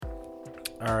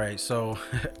All right, so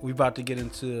we about to get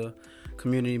into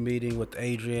community meeting with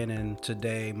Adrian, and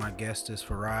today my guest is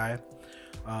Farai.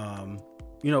 Um,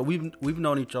 we've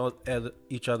known each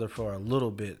other for a little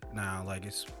bit now. Like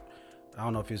it's, I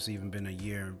don't know if it's even been a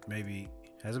year. Maybe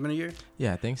has it been a year?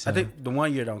 Yeah, I think I so. think the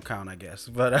 1 year don't count, I guess.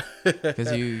 But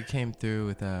Because you came through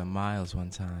with Miles one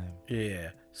time.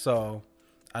 yeah, so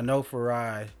I know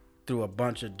Farai through a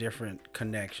bunch of different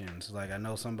connections. Like I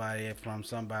know somebody from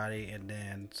somebody, and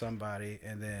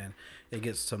then it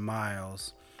gets to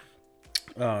Miles,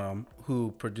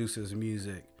 who produces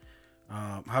music.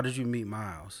 How did you meet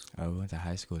Miles? We went to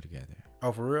high school together.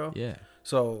 Oh, for real? Yeah.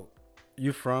 So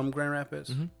you from Grand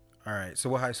Rapids? Mm-hmm. All right. So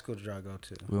what high school did y'all go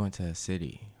to? We went to a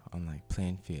city on like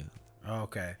Plainfield. Oh,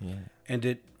 okay. Yeah.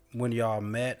 And when y'all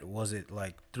met, was it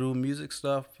like through music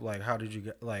stuff? Like how did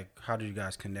you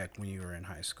guys connect when you were in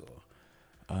high school?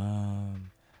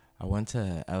 I went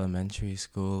to elementary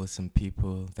school with some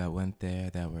people that went there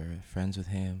that were friends with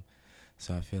him.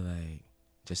 So I feel like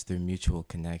just through mutual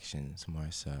connections more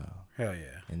so. Hell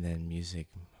yeah. And then music,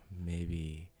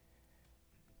 maybe.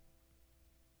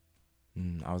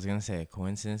 I was going to say a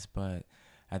coincidence, but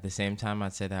at the same time,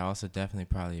 I'd say that also definitely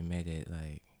probably made it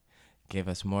like, gave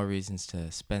us more reasons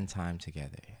to spend time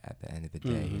together at the end of the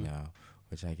day, Mm-hmm.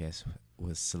 Which I guess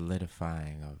was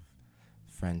solidifying of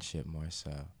friendship more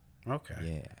so. Okay.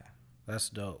 Yeah. That's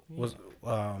dope. Yeah.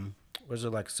 Was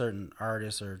there like certain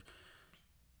artists or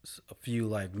a few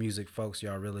like music folks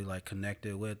y'all really like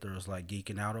connected with or was like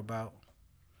geeking out about?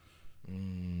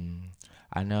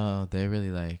 I know they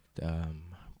really liked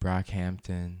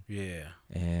Brockhampton. Yeah.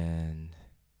 And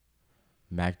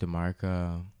Mac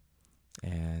DeMarco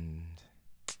and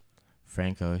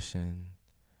Frank Ocean.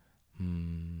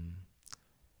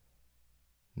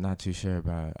 Not too sure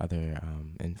about other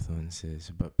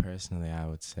influences, but personally I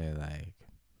would say like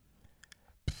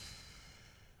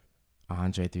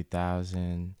Andre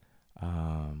 3000,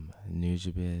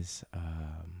 Nujabes,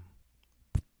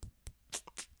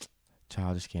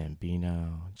 Childish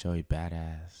Gambino, Joey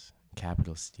Badass,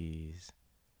 Capital Steez,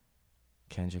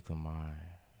 Kendrick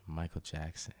Lamar, Michael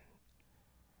Jackson.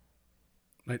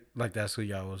 Like that's who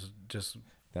y'all was just.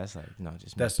 That's like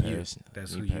just That's me you. personally.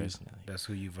 That's me who personally. That's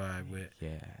who you vibe with.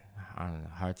 Yeah, I don't know.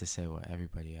 Hard to say what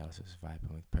everybody else was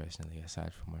vibing with personally,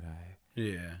 aside from what I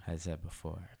had said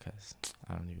before, because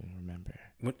I don't even remember.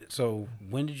 So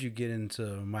when did you get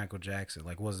into Michael Jackson?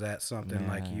 Like, was that something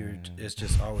like you? Man. It's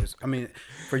just always. I mean,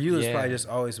 for you, it's probably just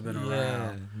always been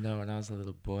around. No, when I was a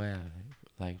little boy, I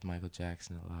liked Michael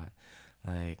Jackson a lot.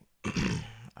 Like,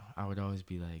 I would always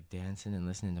be like dancing and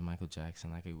listening to Michael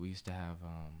Jackson. Like, we used to have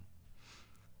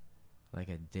like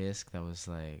a disc that was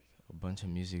like a bunch of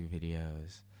music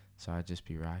videos, so I'd just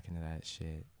be rocking to that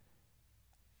shit.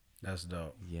 That's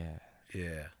dope. Yeah.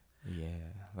 Yeah.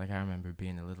 Like I remember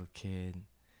being a little kid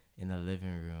in the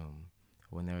living room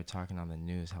when they were talking on the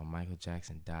news how Michael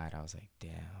Jackson died. I was like,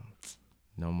 damn,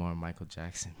 no more Michael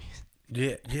Jackson music.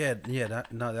 Yeah.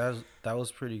 That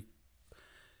was pretty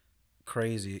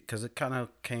crazy because it kind of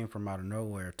came from out of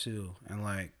nowhere too. And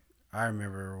like I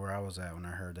remember where I was at when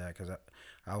I heard that because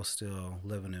I was still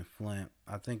living in Flint.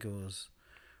 I think it was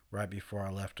right before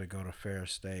I left to go to Fair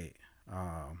State,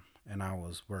 and I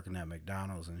was working at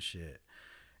McDonald's and shit.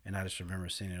 And I just remember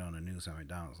seeing it on the news at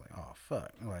McDonald's, like, oh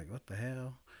fuck, like what the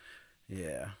hell?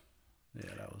 Yeah,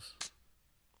 that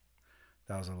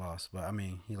was a loss. But I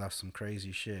mean, he left some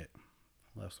crazy shit.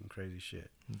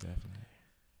 Definitely.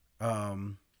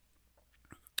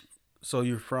 So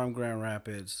you're from Grand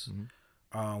Rapids.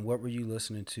 Mm-hmm. What were you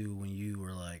listening to when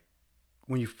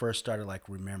you first started like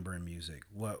remembering music?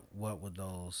 What would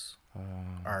those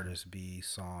artists be,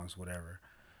 songs, whatever?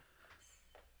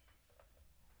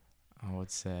 I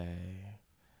would say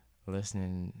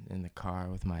listening in the car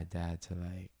with my dad to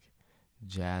like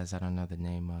jazz I don't know the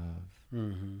name of,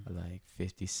 like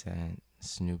 50 Cent,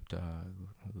 Snoop Dogg,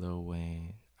 Lil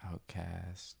Wayne,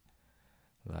 Outkast,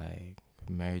 like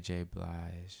Mary J.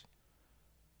 Blige,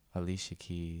 Alicia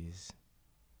Keys,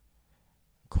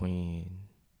 Queen,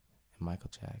 and Michael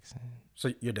Jackson.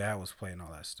 So your dad was playing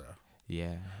all that stuff.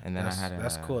 Yeah, and then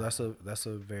that's cool. That's a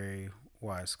very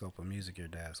wide scope of music your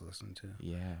dad's listening to.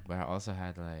 Yeah, but I also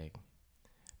had like,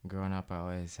 growing up, I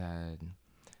always had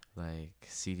like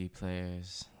CD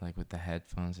players, like with the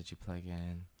headphones that you plug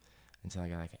in, until I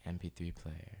got like an MP3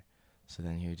 player. So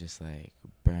then he would just like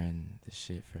burn the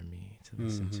shit for me to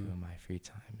listen to in my free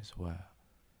time as well.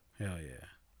 Hell yeah.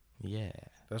 Yeah.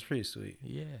 That's pretty sweet.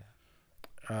 Yeah.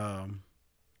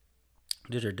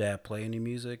 Did your dad play any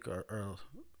music or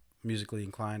musically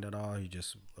inclined at all? He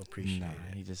just appreciated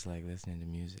it? He just like listening to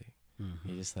music.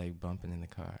 He just like bumping in the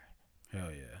car.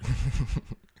 Hell yeah.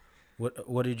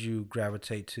 What did you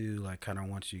gravitate to, like, kind of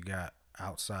once you got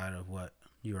outside of what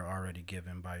you were already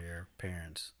given by your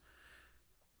parents?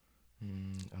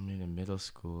 I mean, in middle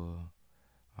school,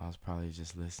 I was probably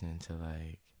just listening to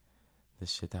like the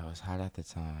shit that was hot at the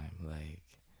time, like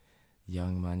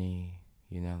Young Money,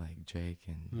 like Drake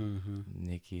and Mm-hmm.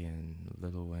 Nicki and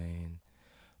Lil Wayne.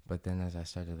 But then as I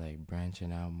started like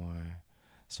branching out more,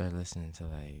 started listening to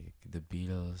like the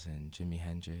Beatles and Jimi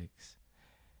Hendrix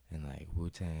and like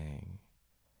Wu-Tang,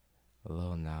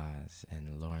 Lil Nas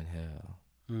and Lauryn Hill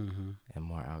Mm-hmm. and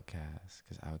more Outkast,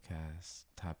 because Outkast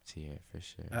top tier for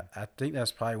sure. I think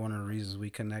that's probably one of the reasons we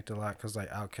connect a lot, because like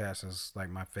Outkast is like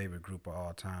my favorite group of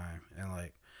all time, and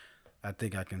like I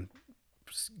think I can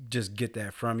just get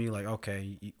that from you. Like,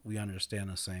 okay, we understand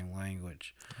the same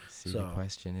language. See, the So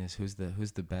question is, who's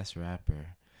the best rapper,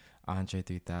 Andre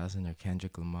 3000 or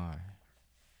Kendrick Lamar?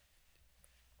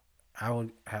 I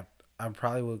would have. I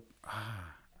probably would.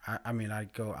 I mean,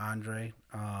 I'd go Andre.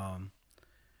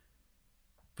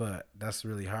 But that's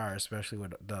really hard, especially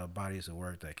with the bodies of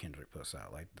work that Kendrick puts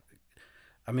out. Like,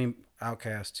 I mean,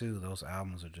 Outkast too. Those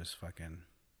albums are just fucking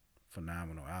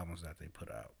phenomenal albums that they put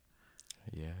out.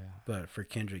 Yeah. But for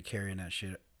Kendrick carrying that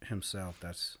shit himself,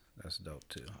 that's dope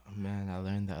too. Man, I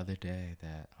learned the other day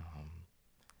that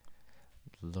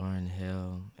Lauryn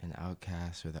Hill and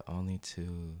Outkast were the only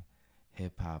two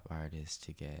hip hop artists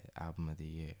to get Album of the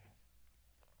Year.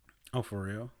 Oh, for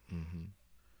real? Mm-hmm.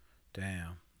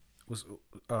 Damn. Was would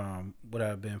that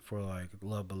have been for like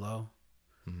Love Below?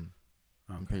 Mm-hmm.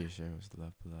 Okay. I'm pretty sure it was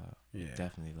Love Below. Yeah.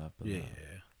 Definitely Love Below.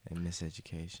 Yeah. And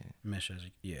Miseducation.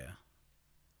 Yeah.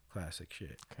 Classic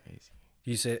shit. Crazy.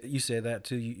 You said that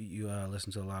too. You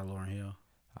listen to a lot of Lauryn Hill.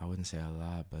 I wouldn't say a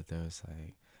lot, but there was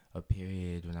like a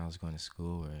period when I was going to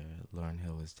school where Lauryn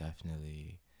Hill was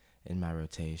definitely in my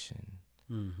rotation.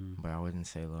 Mm-hmm. But I wouldn't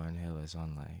say Lauryn Hill is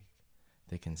on like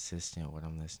the consistent what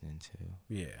I'm listening to.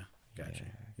 Yeah, gotcha.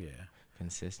 Yeah.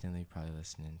 Consistently probably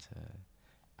listening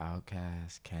to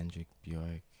Outkast, Kendrick,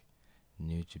 Bjork,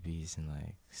 Nujabes, and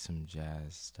like some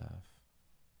jazz stuff.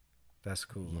 That's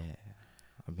cool. Yeah.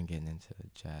 I've been getting into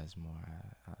jazz more.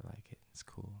 I like it. It's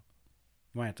cool.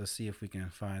 Might have to see if we can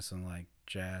find some like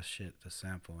jazz shit to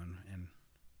sample and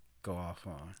go off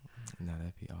on. No,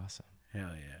 that'd be awesome.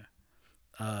 Hell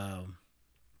yeah.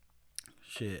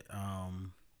 Shit.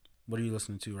 What are you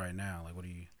listening to right now? Like, what are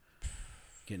you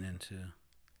getting into?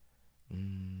 I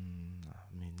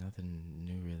mean, nothing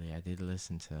new really. I did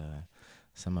listen to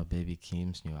some of Baby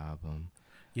Keem's new album.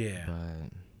 Yeah.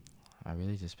 But I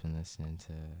really just been listening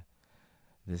to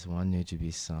this one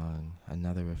Nujabes song,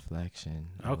 Another Reflection.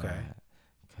 Okay.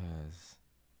 Because,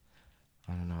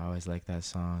 I don't know, I always liked that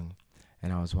song.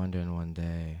 And I was wondering one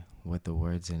day what the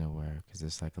words in it were, because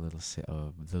it's like a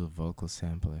little vocal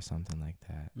sample or something like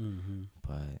that. Mm-hmm.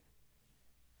 But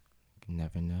you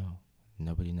never know.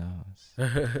 Nobody knows.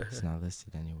 It's not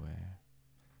listed anywhere.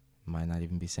 Might not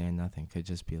even be saying nothing. Could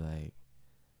just be like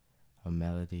a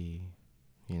melody,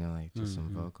 like just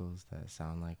some vocals that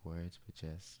sound like words, but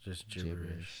just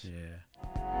gibberish. Yeah.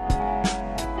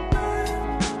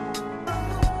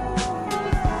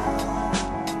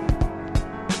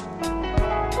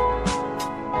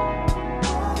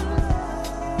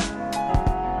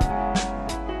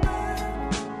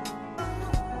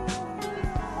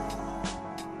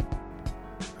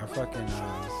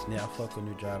 I fuck with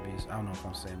Nujabes. I don't know if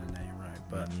I'm saying the name right,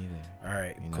 but me neither. All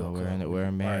right, cool. We're We're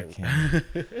American.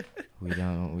 Right. we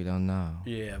don't know.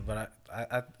 Yeah, but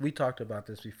I we talked about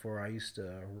this before. I used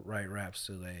to write raps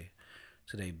to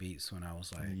they beats when I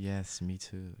was like, yes, me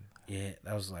too. Yeah,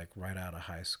 that was like right out of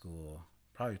high school,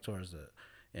 probably towards the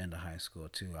end of high school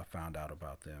too. I found out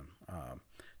about them.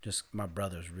 Just my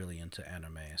brother's really into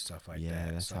anime and stuff like that.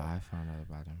 Yeah, that's how I found out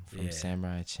about him, from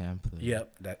Samurai Champloo.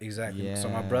 Yep, that exactly. Yeah. So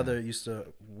my brother used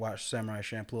to watch Samurai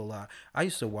Champloo a lot. I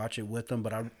used to watch it with him,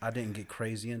 but I didn't get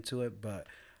crazy into it. But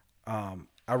I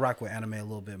rock with anime a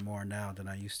little bit more now than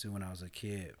I used to when I was a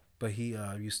kid. But he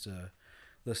used to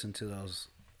listen to those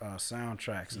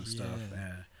soundtracks and stuff,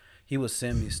 and he would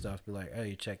send me stuff, be like,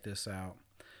 "Hey, check this out."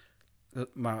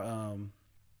 My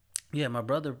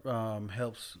brother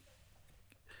helps.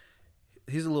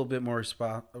 He's a little bit more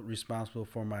responsible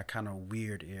for my kind of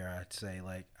weird ear, I'd say.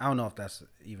 Like, I don't know if that's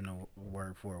even a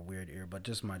word for a weird ear, but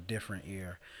just my different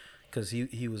ear, because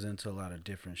he was into a lot of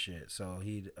different shit. So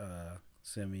he'd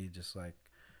send me just like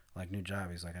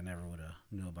Nujabes. Like, I never would have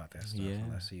knew about that stuff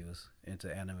unless he was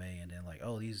into anime, and then like,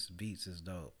 oh, these beats is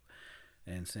dope,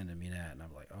 and sending me that, and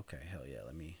I'm like, okay, hell yeah,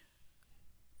 let me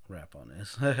rap on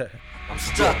this. I'm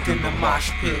stuck in the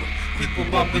mosh pit. People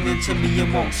bumping into me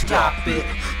and won't stop it.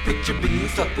 Picture being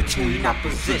stuck between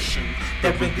opposition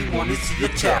that really want to see a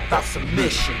tap out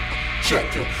submission.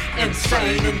 check it.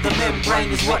 Insane in the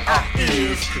membrane is what I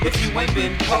is. If you ain't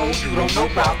been told, you don't know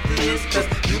about this. Cause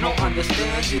you don't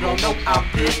understand, you don't know I'm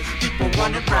pissed. People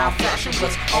running around fashion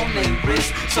what's on their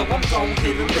wrist. So I'm gon'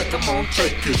 hit a lick, I'm gon'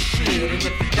 take his shit. And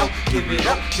if you don't give it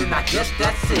up, then I guess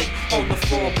that's it. On the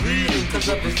floor bleeding cause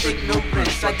of his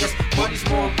ignorance. I guess money's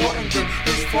more important than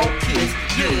his 4 kids.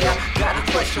 Yeah, got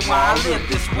a question why I live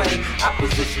this way.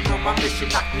 Opposition on my mission,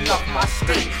 knock me off my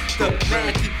state. The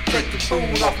man keep taking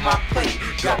food off my plate.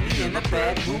 Got me in a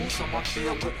bad mood, so I'm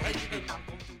filled with hate. And I'm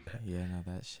gon' do that. Yeah, no,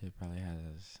 that shit probably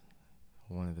has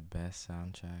one of the best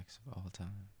soundtracks of all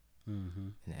time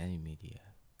in any media.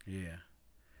 Yeah.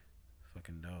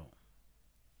 Fucking dope.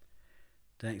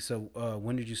 Thanks. So,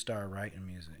 when did you start writing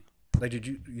music? Like, did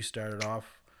you started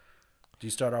off? Did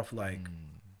you start off like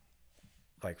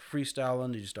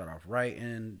freestyling? Did you start off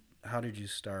writing? How did you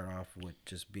start off with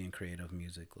just being creative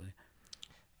musically?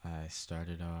 I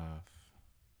started off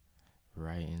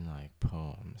writing like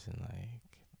poems in like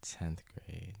 10th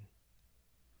grade.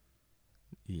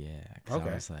 Yeah, because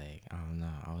I was like, I don't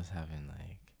know, I was having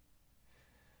like,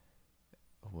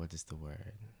 what is the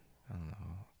word? I don't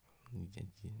know.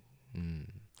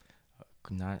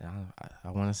 Not, I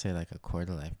want to say like a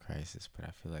quarter life crisis, but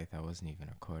I feel like that wasn't even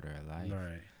a quarter of life.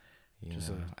 Right. You Just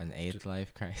know, an eighth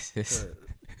life crisis.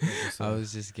 I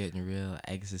was just getting real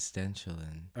existential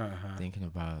and thinking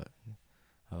about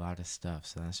a lot of stuff.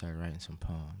 So then I started writing some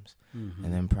poems.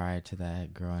 And then prior to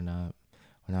that, growing up,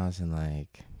 when I was in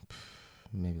like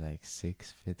maybe like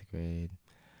 6th, 5th grade,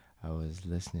 I was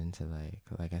listening to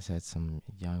like I said, some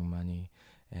Young Money,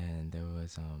 and there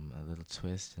was a Little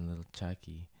Twist and Little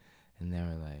Chucky, and they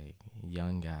were like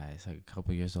young guys, like a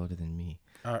couple years older than me.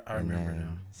 I remember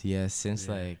now. Yeah, since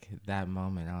like that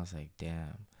moment, I was like,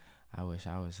 damn, I wish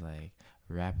I was like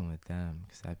rapping with them,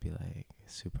 because that'd be like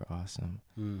super awesome.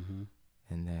 And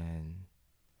then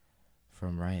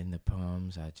from writing the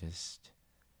poems, I just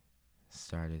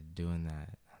started doing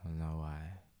that. I don't know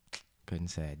why. Couldn't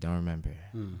say. I don't remember.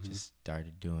 Just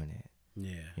started doing it.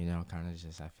 Yeah. You know, kind of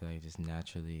just, I feel like just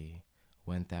naturally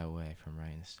went that way from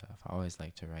writing stuff. I always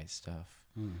liked to write stuff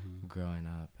growing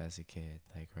up as a kid,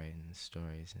 like writing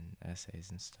stories and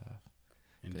essays and stuff.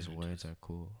 Because words are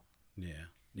cool. Yeah.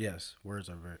 Yes, words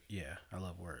are very. Yeah, I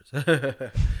love words.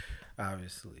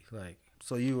 Obviously, like,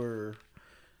 so you were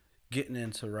getting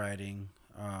into writing,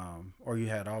 or you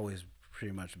had always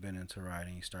pretty much been into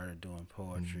writing. You started doing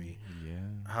poetry.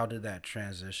 Yeah. How did that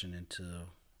transition into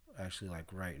actually like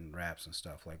writing raps and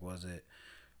stuff? Like, was it,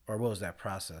 or what was that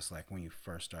process like when you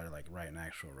first started like writing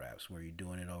actual raps? Were you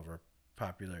doing it over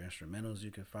popular instrumentals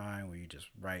you could find? Were you just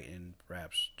writing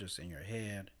raps just in your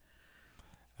head?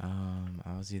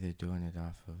 I was either doing it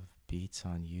off of beats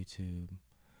on YouTube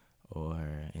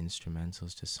or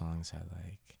instrumentals to songs I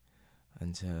like,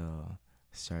 until I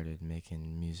started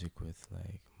making music with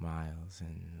like Miles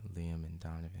and Liam and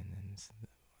Donovan and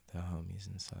the homies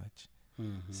and such,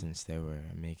 since they were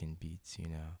making beats, you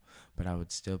know. But I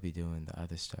would still be doing the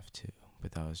other stuff too,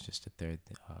 but that was just a third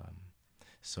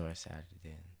source added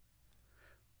in.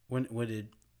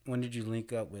 When did you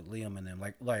link up with Liam and them?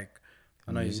 Like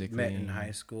I know you met in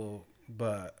high school,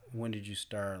 but when did you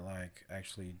start like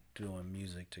actually doing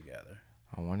music together?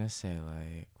 I want to say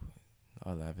like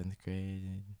 11th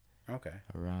grade. Okay.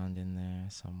 Around in there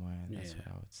somewhere. That's what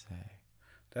I would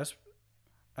say.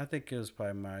 I think it was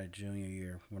probably my junior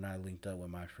year when I linked up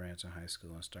with my friends in high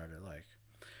school and started like,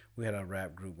 we had a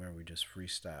rap group where we just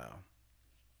freestyle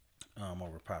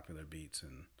over popular beats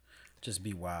and just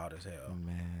be wild as hell.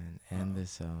 Man, and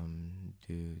this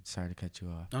dude, sorry to cut you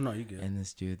off. Oh no, you good. And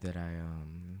this dude that I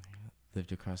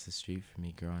lived across the street from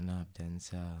me growing up,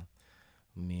 Denzel,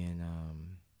 me and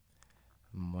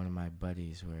one of my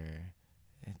buddies were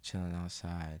chilling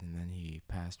outside, and then he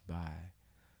passed by.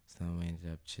 So then we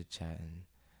ended up chit-chatting,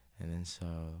 and then so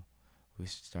we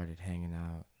started hanging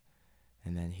out,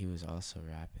 and then he was also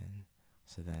rapping.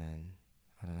 So then,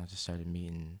 I don't know, just started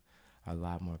meeting a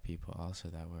lot more people also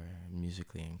that were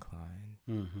musically inclined.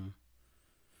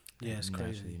 Yeah, it's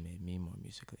crazy. Naturally made me more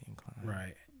musically inclined.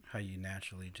 Right. How you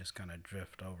naturally just kind of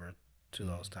drift over to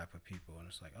those type of people, and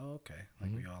it's like, oh, okay,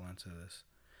 like we all into this.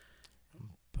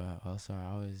 But also,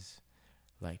 I always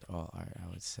liked all art, I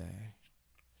would say.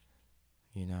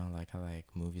 You know, like I like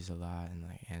movies a lot and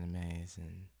like animes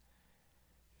and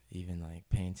even like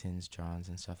paintings, drawings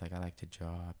and stuff. Like I like to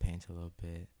draw, paint a little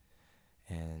bit,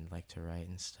 and like to write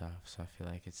and stuff. So I feel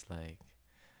like it's like,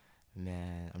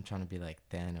 man, I'm trying to be like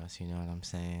Thanos, you know what I'm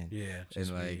saying? Yeah.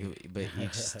 And like, but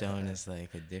each stone is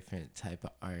like a different type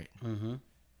of art.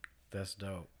 That's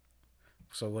dope.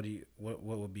 So what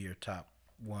would be your top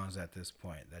ones at this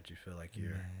point that you feel like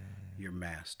you're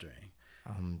mastering?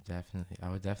 I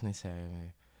would definitely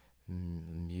say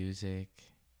music,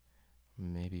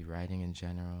 maybe writing in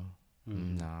general.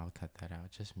 No, I'll cut that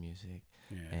out. Just music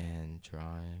Yeah. and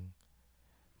drawing.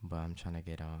 But I'm trying to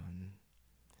get on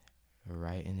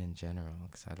writing in general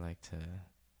because I'd like to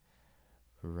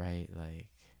write like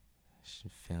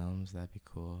films. That'd be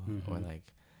cool. Or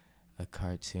like a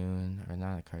cartoon, or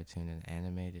not a cartoon, an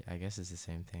animated. I guess it's the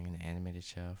same thing. An animated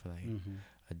show for like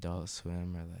Adult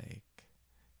Swim or like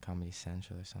Comedy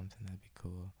Central or something. That'd be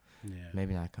cool. Yeah.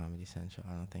 Maybe not Comedy Central.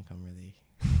 I don't think I'm really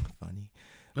funny.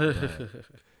 But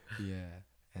yeah.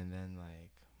 And then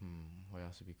like, what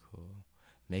else would be cool?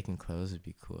 Making clothes would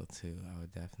be cool too. I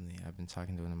would definitely. I've been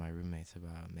talking to one of my roommates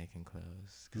about making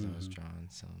clothes because I was drawing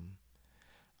some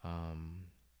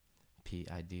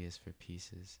ideas for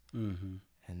pieces.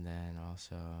 And then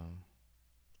also,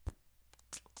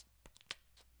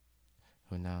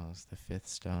 who knows? The fifth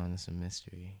stone is a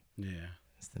mystery. Yeah.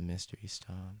 It's the mystery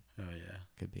stone. Oh yeah.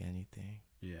 Could be anything.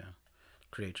 Yeah.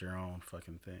 Create your own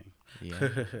fucking thing.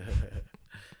 Yeah.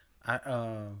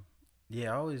 I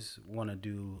always want to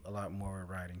do a lot more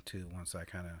writing too once I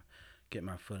kind of get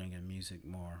my footing in music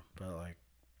more. But like,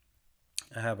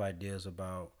 I have ideas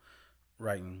about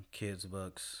writing kids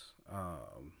books.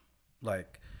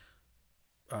 Like,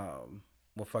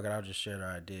 well, fuck it, I'll just share the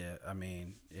idea. I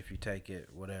mean, if you take it,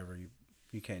 whatever,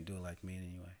 you can't do it like me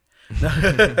anyway.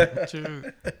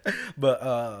 True.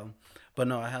 But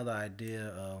no, I have the idea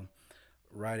of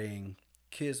writing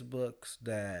kids books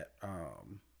that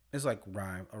it's like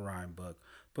a rhyme book,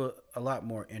 but a lot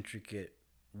more intricate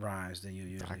rhymes than you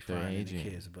usually Dr. find in Agent. a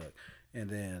kids book, and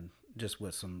then just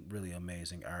with some really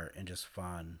amazing art and just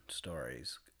fun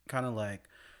stories, kind of like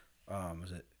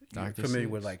is it you're Dr. familiar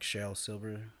with Seuss. like Shel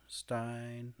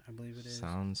Silverstein? I believe it is.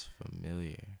 Sounds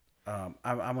familiar. I'm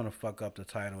gonna fuck up the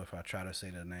title if I try to say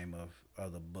the name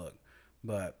of the book,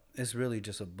 but it's really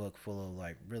just a book full of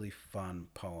like really fun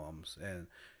poems,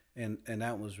 and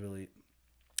that was really,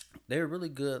 they were really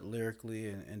good lyrically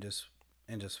and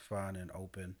just fun and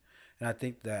open, and I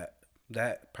think that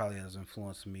probably has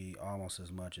influenced me almost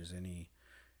as much as any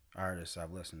artists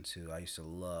I've listened to. I used to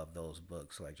love those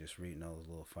books, like just reading those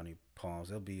little funny poems.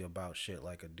 They'll be about shit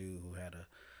like a dude who had a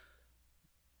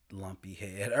lumpy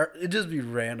head, or it just be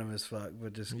random as fuck,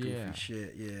 but just goofy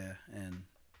shit. Yeah, and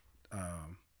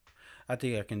um, I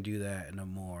think I can do that in a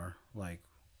more like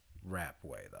rap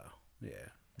way though. Yeah,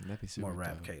 That'd be super more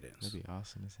rap dope. cadence. That'd be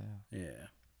awesome as hell. Yeah.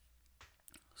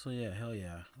 So yeah, hell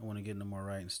yeah, I want to get into more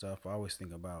writing stuff. I always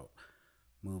think about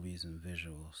movies and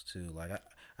visuals too. Like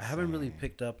I haven't really Same.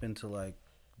 picked up into like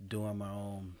doing my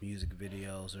own music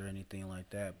videos or anything like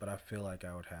that, but I feel like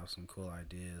I would have some cool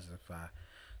ideas if I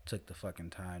took the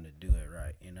fucking time to do it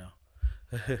right, you know?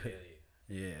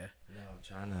 Yeah. No, I'm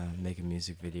trying to make a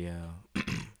music video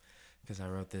because I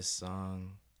wrote this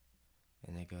song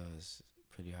and it goes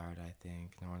pretty hard, I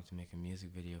think. And I wanted to make a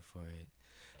music video for it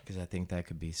because I think that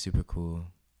could be super cool.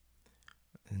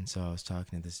 And so I was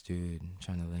talking to this dude,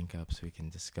 trying to link up so we can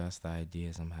discuss the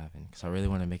ideas I'm having. Because I really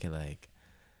want to make it like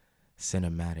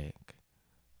cinematic,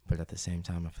 but at the same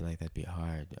time, I feel like that'd be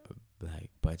hard, like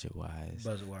budget wise.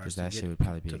 Because that shit would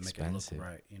probably be expensive. Make it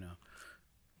look right, you know.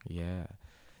 Yeah,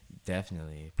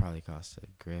 definitely. It probably costs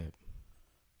a grip.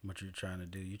 What you're trying to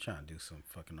do? You trying to do some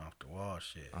fucking off the wall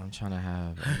shit. I'm just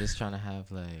trying to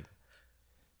have like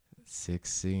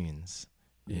 6 scenes,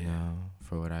 you know,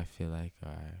 for what I feel like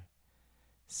are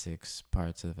 6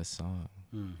 parts of a song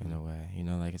in a way. You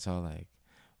know, like it's all like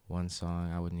one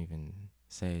song. I wouldn't even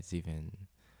say it's even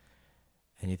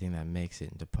anything that makes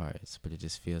it into parts, but it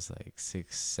just feels like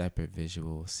 6 separate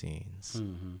visual scenes.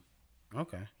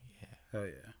 Okay. Yeah. Hell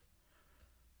yeah.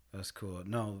 That's cool.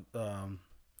 No,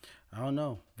 I don't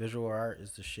know. Visual art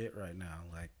is the shit right now.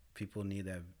 Like people need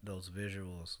those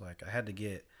visuals. Like I had to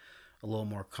get a little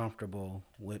more comfortable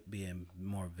with being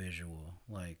more visual.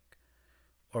 Like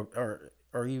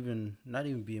or even not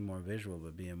even being more visual,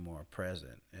 but being more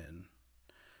present and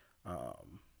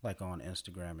like on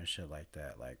Instagram and shit like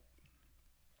that. Like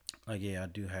yeah, I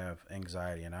do have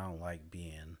anxiety, and I don't like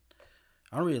being.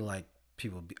 I don't really like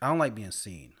people. I don't like being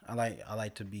seen. I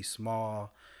like to be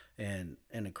small and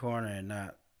in the corner and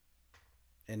not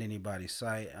in anybody's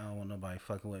sight. I don't want nobody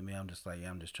fucking with me. I'm just like, yeah,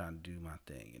 I'm just trying to do my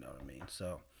thing. You know what I mean?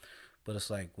 So, but it's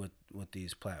like with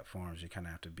these platforms, you kind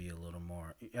of have to be a little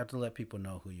more. You have to let people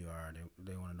know who you are.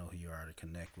 They want to know who you are to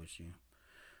connect with you.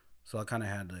 So I kind of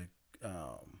had to.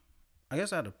 I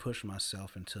guess I had to push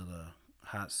myself into the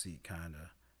hot seat, kind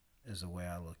of, is the way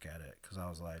I look at it. Because I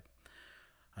was like,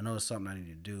 I know it's something I need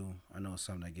to do. I know it's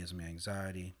something that gives me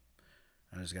anxiety.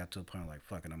 I just got to a point like,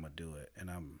 fuck it, I'm gonna do it, and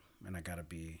I gotta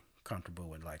be comfortable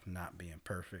with like not being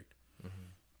perfect.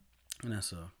 And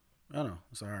that's a, I don't know,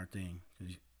 it's a hard thing.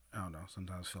 'Cause I don't know.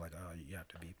 Sometimes I feel like, oh, you have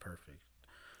to be perfect.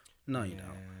 No, you Man,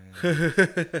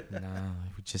 don't. no,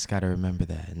 we just gotta remember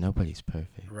that nobody's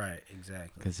perfect. Right,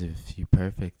 exactly. Because if you're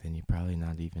perfect, then you're probably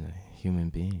not even a human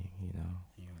being. You know,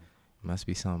 You, must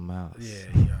be something else. yeah,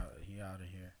 he out of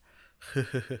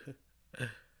here.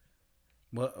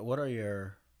 What are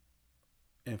your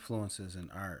influences in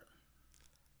art?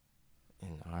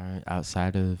 In art,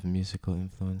 outside of musical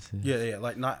influences, Yeah,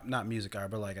 like not music art,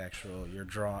 but like actual your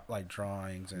like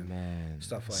drawings and man.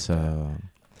 stuff like that. So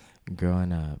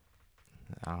growing up,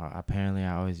 apparently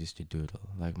I always used to doodle.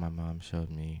 Like my mom showed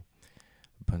me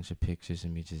a bunch of pictures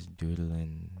of me just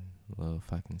doodling, little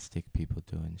fucking stick people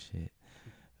doing shit,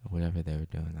 whatever they were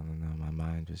doing. I don't know. My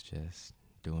mind was just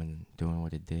doing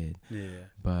what it did. Yeah.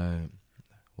 But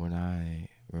when I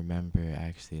remember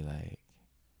actually like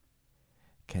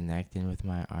connecting with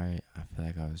my art, I feel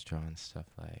like I was drawing stuff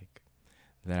like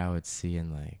that I would see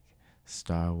in like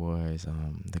Star Wars,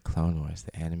 the Clone Wars,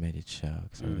 the animated show.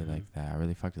 'Cause I really like that. I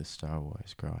really fucked with Star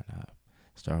Wars growing up.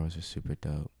 Star Wars was super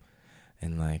dope.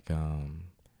 And like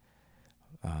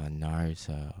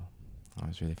Naruto, I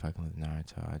was really fucking with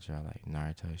Naruto. I draw like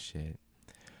Naruto shit,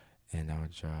 and I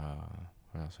would draw.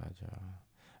 What else would I draw?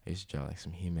 I used to draw like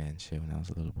some He-Man shit when I was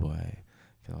a little boy,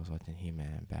 cause I was watching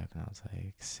He-Man back when I was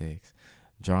like 6.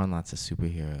 Drawing lots of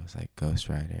superheroes like Ghost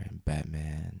Rider and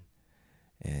Batman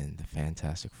and the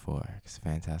Fantastic Four. Cause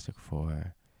Fantastic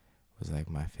Four was like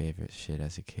my favorite shit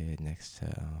as a kid, next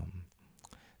to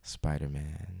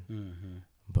Spider-Man. Mm-hmm.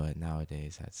 But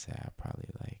nowadays, I'd say I probably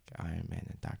like Iron Man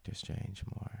and Doctor Strange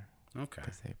more. Okay.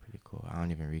 Because they're pretty cool. I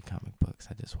don't even read comic books.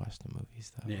 I just watch the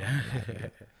movies, though. Yeah.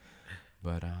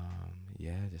 But,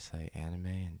 yeah, just like anime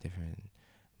and different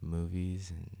movies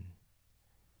and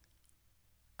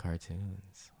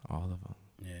cartoons. All of them.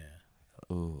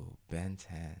 Yeah. Ooh, Ben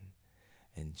 10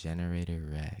 and Generator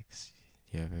Rex.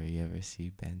 You ever see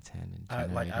Ben 10 and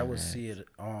Generator I would Rex? see it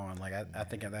on like I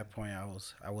think at that point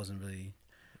I wasn't really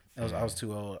I was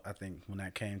too old I think when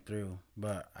that came through,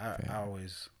 but I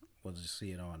always would just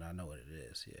see it on. I know what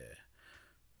it is.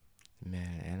 Yeah.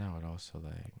 Man, and I would also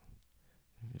like,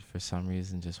 for some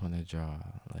reason, just want to draw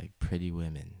like pretty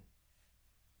women.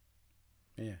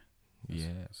 Yeah.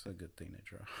 Yeah. It's a good thing to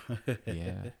draw.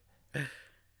 Yeah.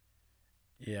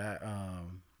 Yeah.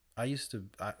 I used to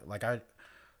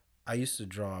I used to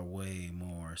draw way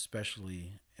more,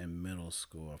 especially in middle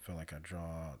school. I feel like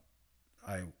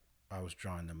I I was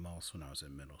drawing the most when I was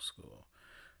in middle school.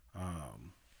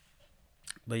 Um,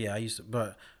 but yeah,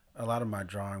 but a lot of my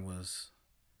drawing was,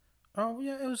 oh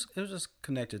yeah, it was just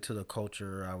connected to the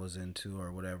culture I was into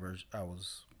or whatever I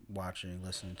was watching,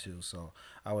 listening to. So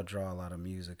I would draw a lot of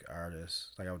music artists.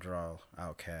 Like I would draw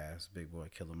Outkast, Big Boy,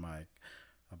 Killer Mike.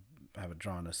 I have a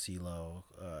drawing of CeeLo.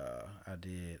 I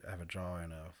have a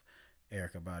drawing of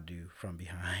Erica Badu from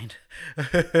behind.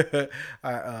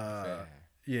 I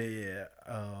yeah, yeah.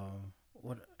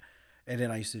 What and then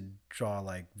I used to draw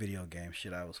like video game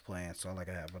shit I was playing. So like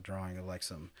I have a drawing of like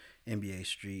some NBA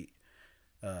Street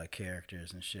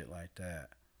characters and shit like that.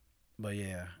 But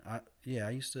yeah, I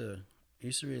used to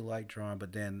really like drawing,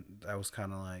 but then that was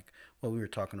kind of like what we were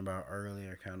talking about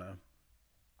earlier, kind of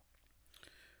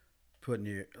putting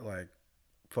your like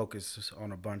focus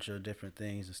on a bunch of different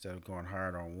things instead of going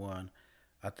hard on one.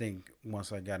 I think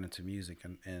once I got into music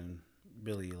and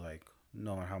really like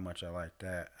knowing how much I like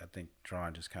that, I think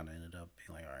drawing just kind of ended up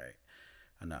being like, all right,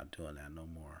 I'm not doing that no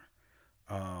more.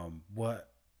 What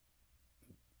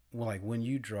well, like when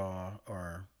you draw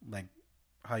or like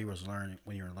how you was learning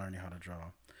when you were learning how to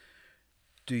draw,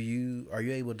 are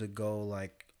you able to go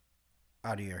like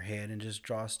out of your head and just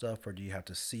draw stuff, or do you have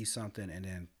to see something and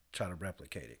then try to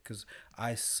replicate it? Because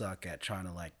I suck at trying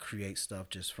to like create stuff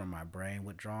just from my brain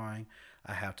with drawing.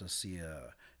 I have to see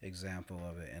a example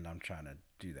of it, and I'm trying to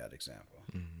do that example.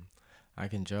 Mm-hmm. I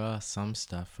can draw some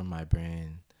stuff from my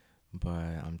brain, but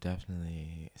I'm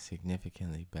definitely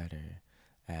significantly better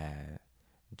at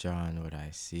drawing what I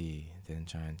see than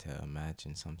trying to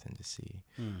imagine something to see.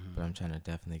 Mm-hmm. But I'm trying to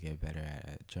definitely get better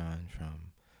at drawing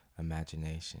from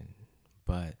imagination.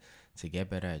 But to get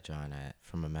better at drawing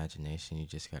from imagination, you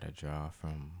just gotta draw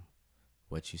from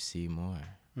what you see more.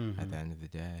 Mm-hmm. At the end of the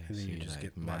day, And then so you you just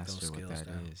like get lock those master what skills that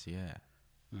down. is. Yeah.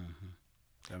 Mm-hmm.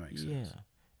 That makes Yeah. sense.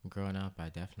 Growing up, I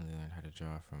definitely learned how to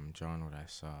draw from drawing what I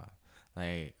saw.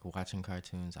 Like watching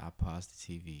cartoons, I pause the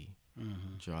TV,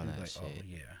 Mm-hmm. draw You're that like, shit, oh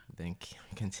yeah. then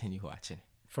continue watching.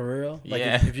 For real? Like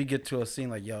Yeah. if you get to a scene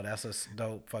like, yo, that's a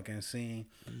dope fucking scene.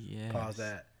 Yes. Pause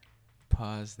that.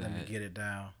 Pause Let me that. get it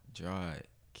down. Draw it.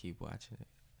 Keep watching it.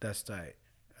 That's tight.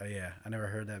 Yeah, I never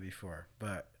heard that before,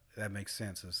 but that makes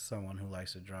sense as someone who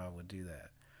likes to draw would do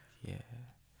that. Yeah.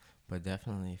 But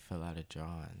definitely fell out of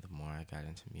drawing the more I got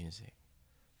into music.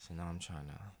 So now I'm trying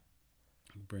to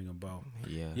Bring them both.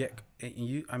 yeah. Yeah,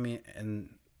 and and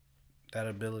that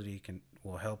ability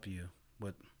will help you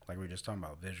with, like we were just talking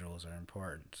about, visuals are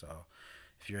important. So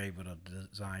if you're able to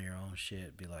design your own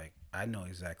shit, be like, I know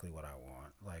exactly what I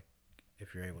want. Like,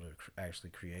 if you're able to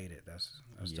actually create it, that's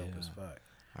Yeah. dope as fuck.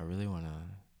 I really want to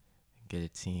get a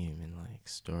team and like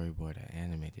storyboard an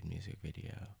animated music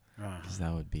video, because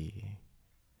that'd be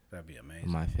amazing.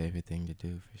 my favorite thing to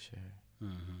do for sure.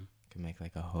 Mm-hmm. Could make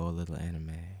like a whole little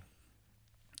anime.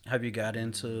 Have you got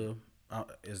into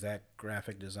is that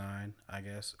graphic design, I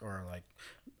guess, or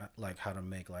like how to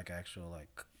make like actual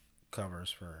like covers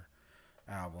for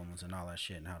albums and all that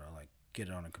shit, and how to like get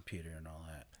it on a computer and all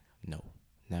that? No,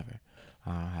 never.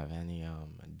 I don't have any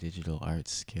digital art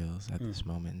skills at this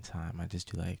moment in time. I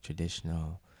just do like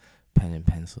traditional pen and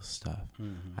pencil stuff.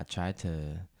 Mm-hmm. I tried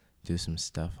to do some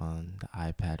stuff on the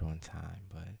iPad one time,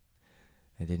 but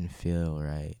it didn't feel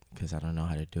right because I don't know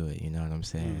how to do it. You know what I'm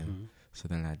saying? Mm-hmm. So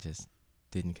then I just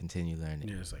didn't continue learning.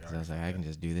 Yeah, it's like, I was like, I can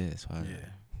just do this. Why yeah,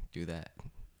 do that?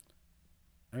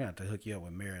 I'm gonna have to hook you up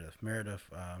with Meredith. Meredith,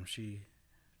 she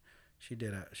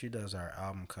does our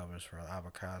album covers for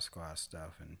Avocado Squad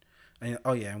stuff, and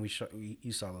oh yeah, and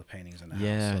you saw the paintings in the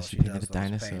Yeah, house. So she speaking of does the those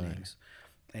dinosaur. paintings,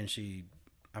 and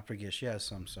I forget, she has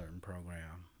some certain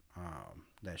program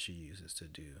that she uses to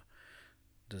do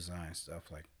design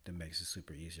stuff like that makes it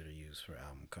super easy to use for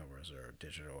album covers or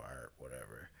digital art,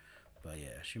 whatever. But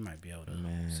yeah, she might be able to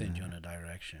send you in a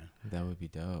direction. That would be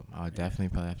dope. I would definitely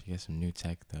probably have to get some new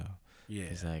tech though. Yeah.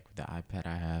 Cause like the iPad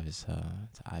I have is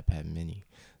it's an iPad Mini,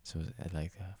 so it's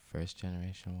like the first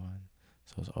generation one,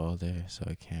 so it's older, so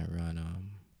it can't run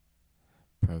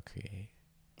Procreate.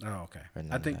 Oh, okay.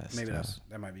 I think maybe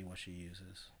that might be what she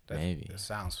uses. Maybe. That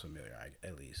sounds familiar,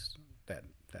 at least that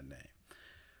name.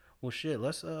 Well, shit.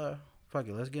 Let's fuck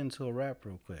it. Let's get into a rap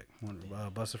real quick. Want to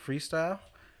bust a freestyle?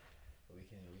 We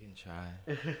can try.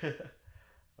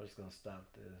 I'm just gonna stop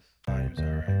this. Volume's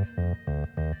alright.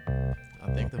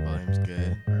 I think the volume's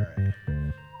good. Alright.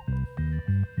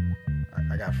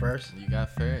 I got first. You got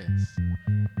first.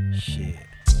 Shit.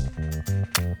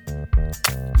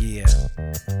 Yeah.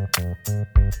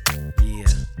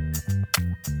 Yeah.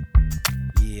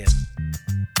 Yeah.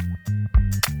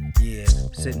 Yeah.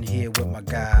 Sitting here with my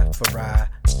guy, Farai,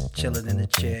 chilling in the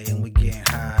chair and we getting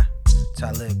high.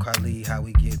 Talib Kweli, how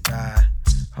we get by.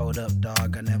 Hold up,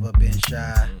 dog, I never been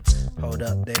shy. Hold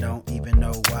up, they don't even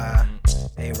know why.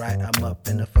 Hey, right, I'm up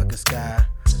in the fucking sky.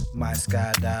 My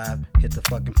skydive, hit the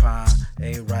fucking pond.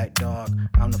 Hey, right, dog,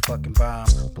 I'm the fucking bomb.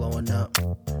 Blowing up,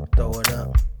 throw it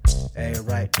up. Hey,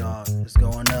 right, dog, it's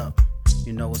going up.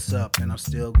 You know what's up, and I'm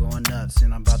still going nuts.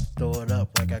 And I'm about to throw it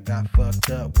up like I got fucked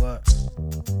up. What?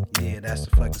 Yeah, that's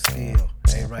the fucking skill.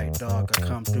 Hey, right, dog, I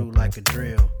come through like a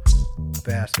drill.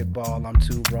 Basketball, I'm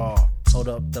too raw. Hold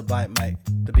up, the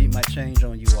beat might change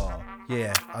on you all.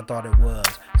 Yeah, I thought it was.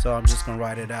 So I'm just gonna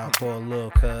write it out for a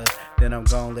little cuz. Then I'm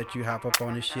gonna let you hop up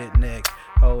on this shit next.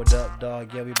 Hold up,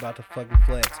 dog, yeah, we about to fucking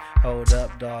flex. Hold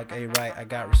up, dog, hey, right, I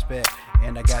got respect.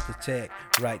 And I got the tech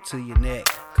right to your neck.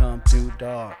 Come through,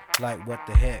 dog, like what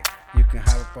the heck. You can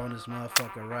hop up on this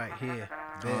motherfucker right here.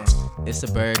 It's a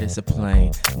bird, it's a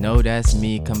plane. No, that's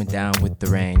me coming down with the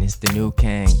rain. It's the new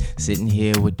Kang, sitting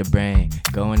here with the brain,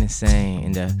 going insane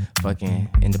in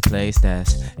the place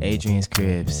that's Adrian's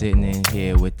crib, sitting in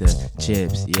here with the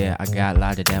chips. Yeah, I got a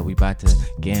lot of that. We about to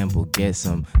gamble, get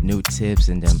some new tips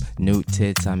and them new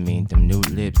tits. I mean, them new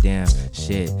lips. Damn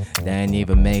shit, that ain't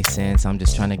even make sense. I'm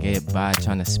just trying to get by,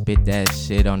 trying to spit that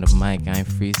shit on the mic. I ain't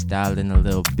freestyling a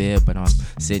little bit, but I'm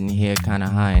sitting here kinda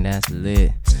high and that's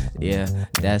lit. Yeah,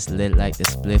 that's lit like the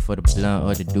split for the blunt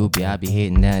or the doobie. I be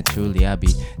hitting that truly. I be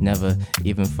never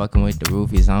even fucking with the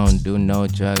roofies. I don't do no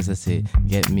drugs. That's it.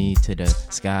 Get me to the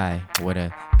sky where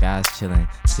the guys chilling.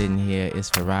 Sitting here, it's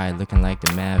Farai looking like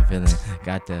the mad villain.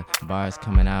 Got the bars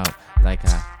coming out like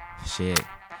I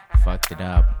fucked it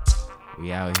up.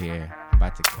 We out here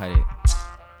about to cut it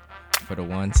for the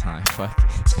one time. Fuck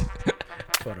it.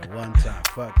 For the one time,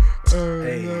 fuck it. Oh,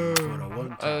 hey, no. For the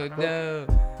one time. Oh no.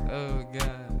 Oh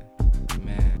god.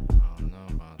 Man, I don't know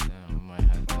about that. We might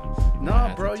have to.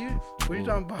 No, bro, what are you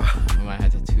talking about? We might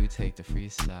have to two-take the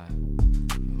freestyle.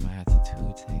 We might have to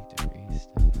two-take the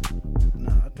freestyle.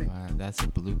 No, I think that's a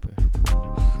blooper.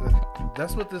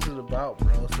 That's what this is about,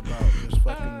 bro. It's about just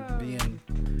fucking being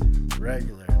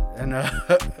regular. And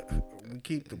we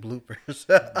keep the bloopers.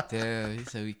 Damn, he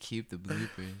said we keep the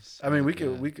bloopers. I mean, we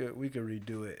could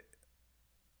redo it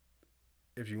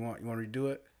if you want. You want to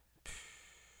redo it?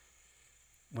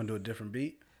 Want to do a different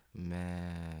beat?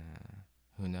 Man,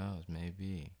 who knows?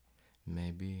 Maybe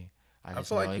Maybe. I I just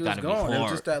feel know like it you was gotta be going. It was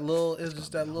hard. just that little. It's It's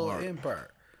just gotta that be little hard. end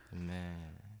part.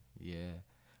 Man, yeah,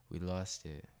 we lost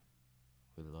it.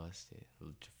 We lost it.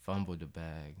 Fumbled the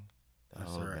bag. The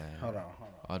That's whole all right. bag. Hold on.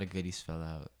 All the goodies fell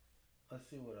out. Let's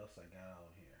see what else I got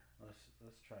out here.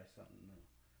 Let's try something new.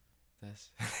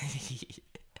 That's.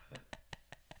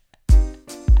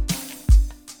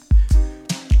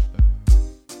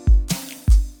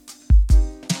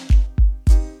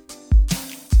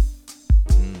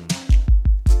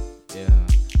 Yeah.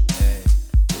 Hey.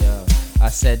 Yo. I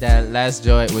said that last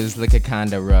joint was looking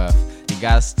kinda rough. You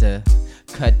got to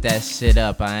cut that shit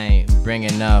up. I ain't bring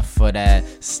enough for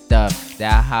that stuff.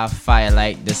 That hot fire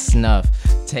like the snuff.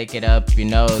 Take it up your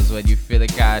nose when you feel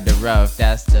it kinda rough.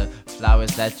 That's the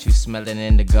flowers that you smelling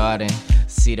in the garden.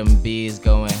 See them bees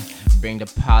going, bring the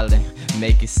pollen,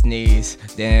 make it sneeze.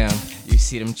 Damn, you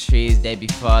see them trees, they be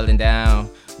falling down.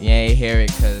 You ain't hear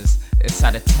it cause it's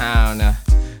out of town.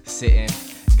 Sitting,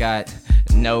 got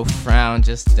no frown,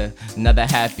 just another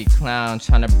happy clown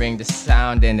trying to bring the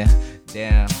sound in.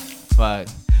 Damn, fuck.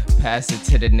 Pass it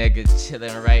to the nigga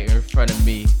chilling right in front of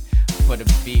me. For the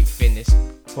beat finish.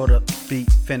 For the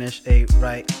beat finish, ate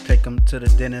right. Take 'em to the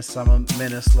dentist. I'm a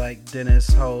menace like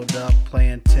Dennis. Hold up,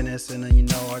 playing tennis, and then you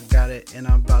know I got it, and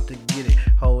I'm about to get it.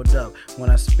 Hold up, when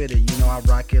I spit it, you know I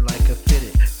rock it like a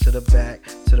fitted. To the back,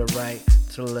 to the right,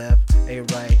 to the left, a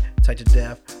right, tight to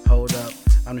death. Hold up,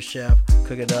 I'm the chef.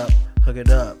 Cook it up, hook it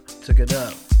up, took it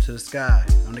up to the sky.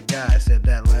 I'm the guy, said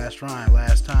that last rhyme,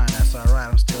 last time. That's alright,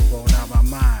 I'm still blowing out my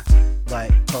mind.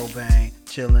 Like Cobain,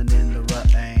 chillin' in the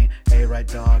rut ain't. Hey, right,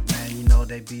 dog, man, you know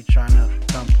they be tryna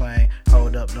complain.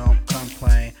 Hold up, don't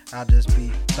complain. I just be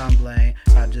tumbling,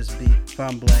 I just be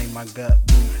fumbling. My gut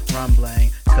be rumbling,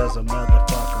 cause a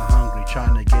motherfucker hungry,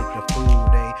 tryna get the food.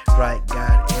 Hey, right,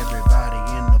 got everybody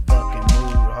in the fucking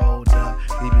mood. Hold up,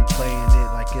 we be playing it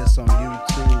like it's on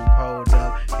YouTube. Hold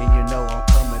up, and you know I'm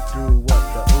coming through. What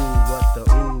the ooh, what the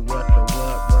ooh, what the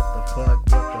what the fuck,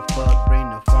 what the fuck. Bring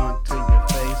the funk to your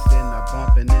face and I'm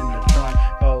bumping in the trunk.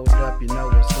 Hold up, you know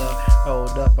what's up.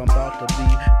 Hold up, I'm about to be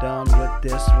done with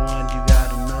this one. You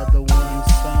got another one,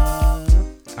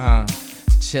 son?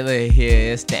 Chillin'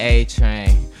 here, it's the A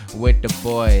train with the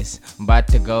boys. About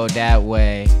to go that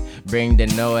way. Bring the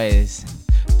noise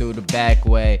through the back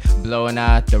way. Blowing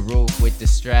out the roof with the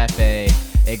strap, A.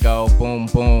 It go boom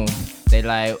boom. They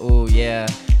like, ooh yeah.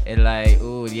 It like,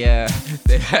 ooh yeah.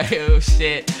 They like, ooh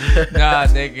shit. Nah,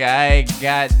 nigga, I ain't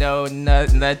got no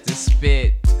nothing left to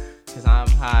spit. Cause I'm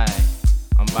high.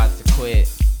 I'm about to quit.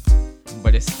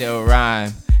 But it still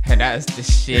rhyme. And that's the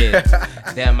shit.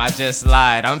 Damn, I just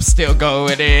lied. I'm still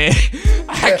going in.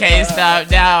 I can't stop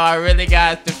now. I really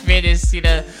got to finish. See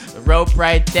the rope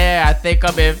right there? I think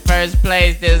I'm in first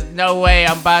place. There's no way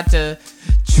I'm about to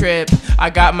trip. I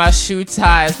got my shoe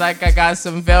ties like I got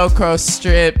some Velcro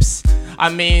strips. I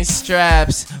mean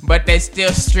straps, but they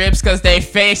still strips cause they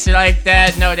face like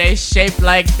that. No, they shaped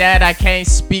like that. I can't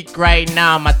speak right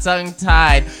now. My tongue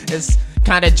tied. It's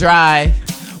kinda dry.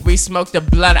 We smoked the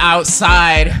blunt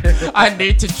outside. I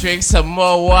need to drink some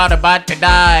more water, about to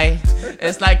die.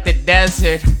 It's like the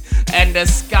desert and the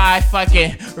sky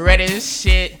fucking red as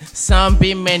shit. Sun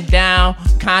beaming down,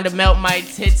 kinda melt my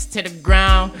tits to the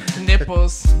ground.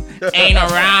 Nipples ain't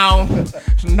around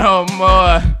no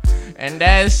more. And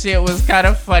that shit was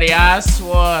kinda funny, I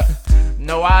swore.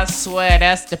 No, I swear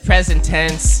that's the present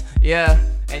tense. Yeah,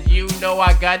 and you know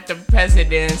I got the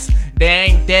presidents. They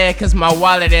ain't dead cause my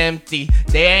wallet empty.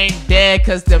 They ain't dead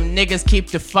cause them niggas keep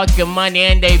the fucking money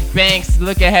in they banks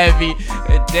looking heavy.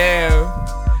 Damn,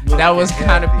 that was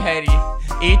kinda petty.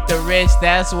 Eat the rich,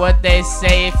 that's what they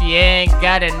say if you ain't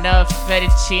got enough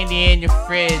fettuccine in your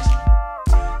fridge.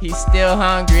 He's still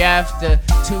hungry after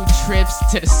 2 trips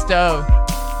to the stove.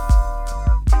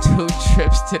 2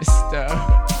 trips to the stove.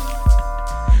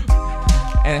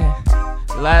 And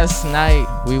last night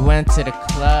we went to the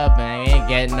club and ain't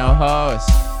getting no hoes.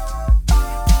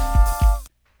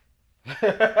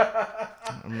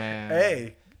 Man.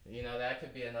 Hey. You know that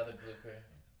could be another blooper.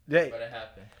 Hey. But it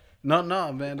happened.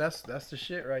 No, man, that's the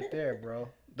shit right there, bro.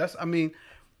 I mean,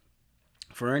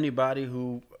 for anybody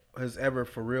who has ever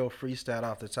for real freestyled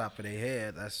off the top of their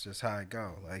head, that's just how it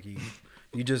go. Like you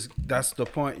just, that's the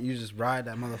point. You just ride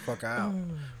that motherfucker out.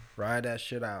 Ride that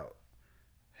shit out.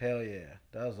 Hell yeah.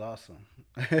 That was awesome.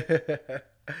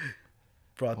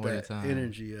 Brought What a that time.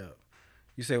 energy up.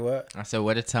 You say what? I said,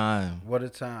 what a time. What a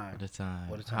time. What a time.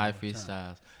 What a time. High What a time.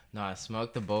 freestyles. No, I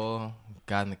smoked the bowl,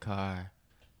 got in the car,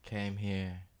 came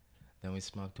here, then we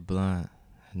smoked the blunt.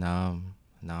 Now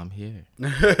I'm here. You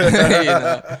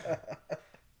know?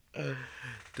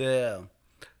 Damn.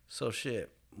 So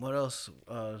shit. What else?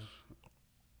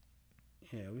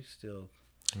 Yeah, we still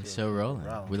We're still still rolling.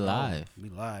 rolling, We rolling. live. We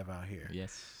live out here.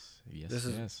 Yes. Yes. This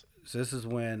is Yes. so this is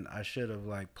when I should have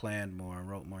like planned more and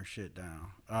wrote more shit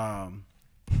down.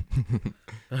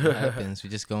 What happens? We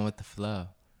just going with the flow.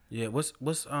 Yeah, what's.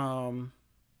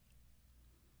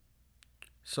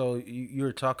 So you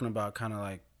were talking about kind of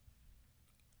like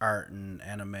art and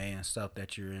anime and stuff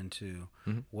that you're into.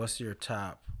 Mm-hmm. What's your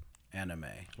top anime?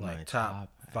 Like My top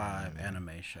five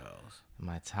anime shows.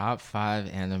 My top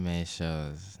 5 anime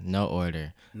shows. No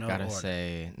order. No Gotta order.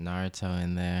 say Naruto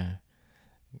in there.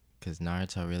 Because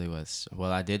Naruto really was.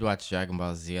 Well, I did watch Dragon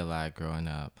Ball Z a lot growing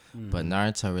up. But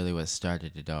Naruto really was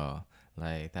started it all.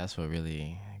 Like, that's what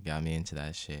really got me into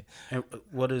that shit. And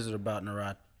what is it about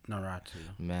Naruto?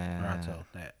 Man. Naruto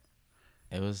that.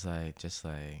 It was like, just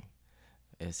like,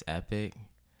 it's epic.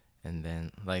 And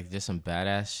then, like, just some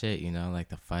badass shit, you know? Like,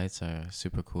 the fights are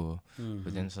super cool.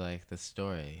 But then it's like the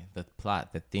story, the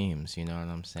plot, the themes, you know what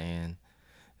I'm saying?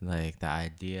 Like, the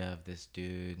idea of this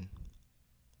dude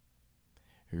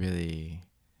really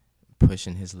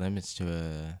pushing his limits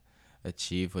to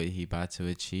achieve what he about to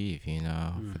achieve, you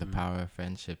know, for the power of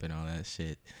friendship and all that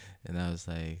shit. And I was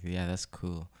like, yeah, that's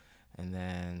cool. And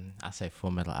then I say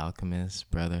Full Metal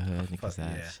Alchemist Brotherhood because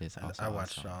shit's also I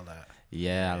watched awesome. all that.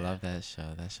 Yeah, I love that show.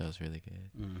 That show's really good.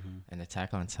 And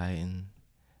Attack on Titan,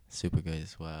 super good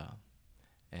as well.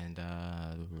 And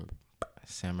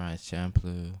Samurai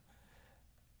Champloo.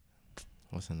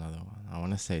 What's another one? I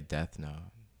want to say Death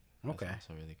Note. Okay. That's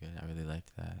also really good. I really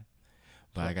liked that.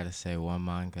 But I gotta say one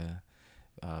manga,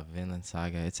 Vinland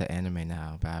Saga. It's an anime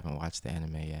now, but I haven't watched the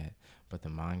anime yet. But the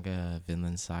manga,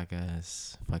 Vinland Saga,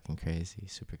 is fucking crazy.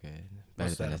 Super good.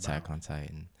 Better than Attack on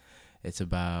Titan. It's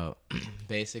about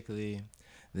basically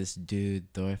this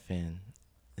dude, Thorfinn.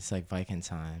 It's like Viking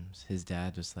times. His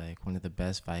dad was like one of the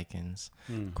best Vikings.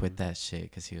 Quit that shit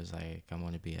because he was like, I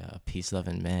want to be a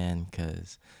peace-loving man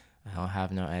because I don't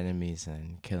have no enemies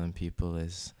and killing people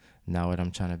is not what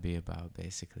I'm trying to be about,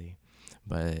 basically.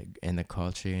 But in the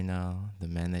culture, you know, the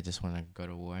men, they just want to go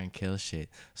to war and kill shit.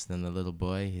 So then the little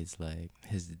boy, he's like,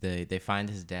 they find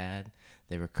his dad.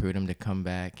 They recruit him to come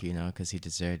back, you know, because he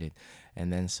deserted.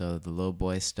 And then so the little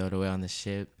boy stowed away on the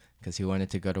ship because he wanted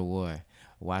to go to war.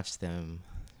 Watch them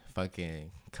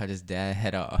fucking cut his dad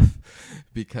head off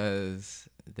because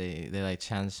they like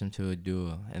challenged him to a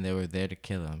duel and they were there to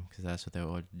kill him because that's what they were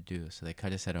ordered to do. So they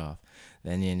cut his head off.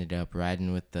 Then he ended up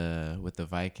riding with the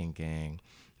Viking gang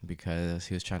because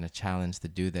he was trying to challenge the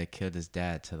dude that killed his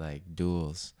dad to like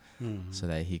duels so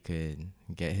that he could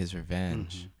get his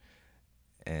revenge.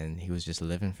 And he was just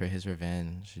living for his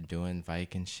revenge, doing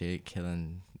Viking shit,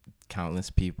 killing countless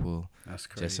people. That's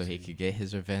crazy. Just so he could get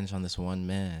his revenge on this one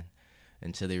man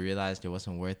until he realized it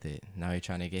wasn't worth it. Now he's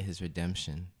trying to get his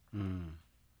redemption.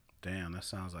 Damn, that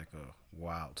sounds like a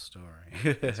wild story.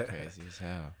 It's crazy as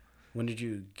hell. When did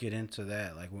you get into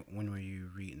that? Like, when were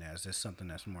you reading that? Is this something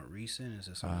that's more recent? Is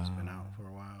this something that's been out for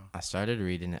a while? I started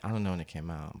reading it. I don't know when it came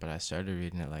out, but I started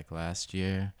reading it like last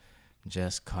year.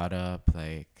 Just caught up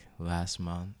like last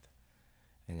month.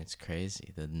 And it's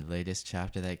crazy. The latest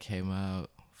chapter that came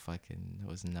out fucking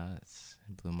was nuts.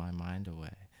 It blew my mind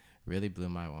away. Really blew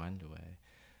my mind away.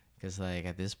 Because, like,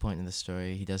 at this point in the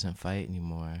story, he doesn't fight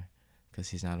anymore. Because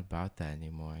he's not about that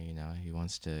anymore, you know. He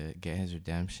wants to get his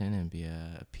redemption and be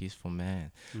a peaceful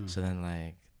man. So then,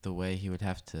 like, the way he would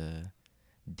have to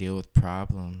deal with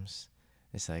problems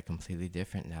is, like, completely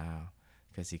different now.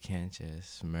 Because he can't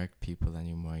just murk people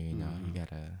anymore, you know. You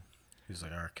gotta... He's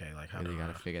like, okay, like, how really do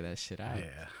gotta figure that shit out.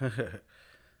 Yeah.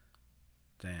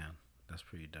 Damn, that's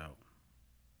pretty dope.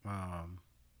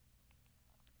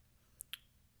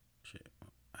 Shit.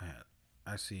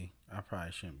 I see. I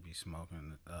probably shouldn't be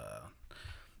smoking.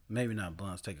 Maybe not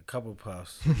blunts. Take a couple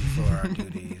puffs before I do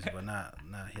these, but not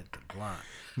hit the blunt.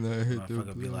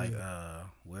 Motherfucker be like,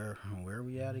 where are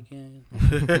we at again?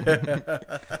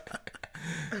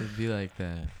 It'd be like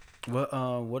that.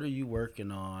 What are you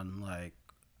working on, like,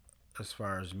 as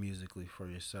far as musically for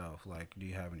yourself? Like, do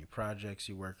you have any projects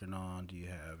you're working on? Do you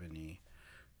have any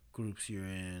groups you're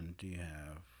in? Do you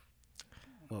have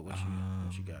what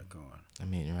you got going? I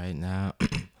mean, right now,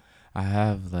 I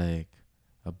have like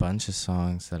a bunch of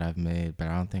songs that I've made, but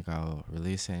I don't think I'll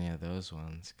release any of those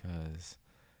ones because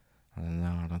I don't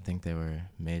know. I don't think they were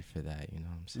made for that. You know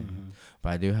what I'm saying? But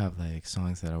I do have like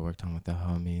songs that I worked on with the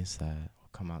homies that will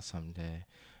come out someday.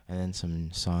 And then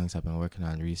some songs I've been working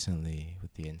on recently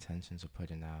with the intentions of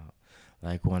putting out.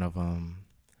 Like one of them,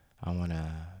 I want to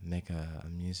make a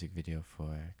music video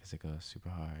for because it goes super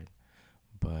hard.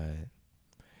 But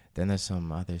then there's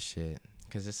some other shit.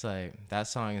 Because it's like, that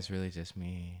song is really just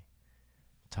me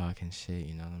talking shit,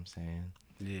 you know what I'm saying?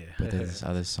 But Yeah. there's this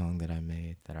other song that I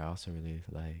made that I also really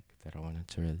like that I wanted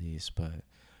to release, but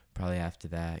probably after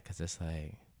that, because it's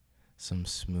like some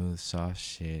smooth, soft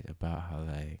shit about how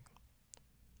like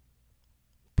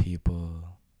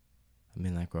people, I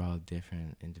mean, like we're all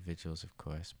different individuals, of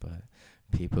course, but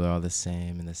people are all the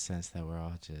same in the sense that we're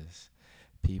all just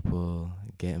people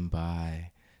getting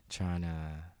by, trying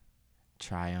to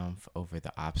triumph over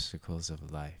the obstacles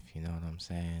of life. You know what I'm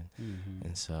saying? Mm-hmm.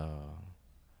 And so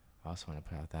I also want to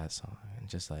put out that song and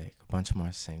just like a bunch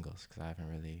more singles because I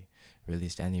haven't really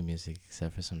released any music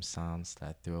except for some songs that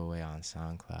I threw away on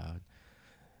SoundCloud.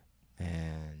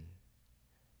 And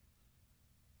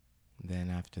then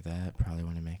after that, probably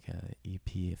want to make a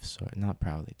EP of sort. Not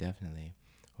probably, definitely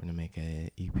want to make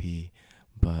a EP,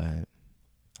 but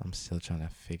I'm still trying to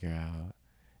figure out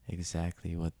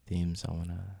exactly what themes I want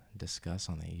to discuss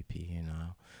on the EP, you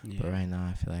know. Yeah. But right now,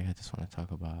 I feel like I just want to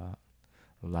talk about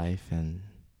life and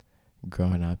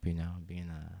growing up, you know,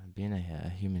 being a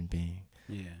human being.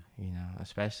 Yeah. You know,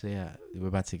 especially we're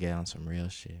about to get on some real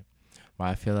shit. Well,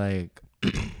 I feel like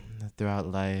throughout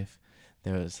life,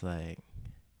 there was like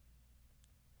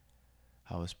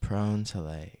I was prone to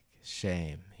like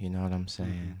shame. You know what I'm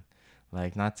saying?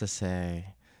 Like, not to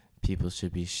say people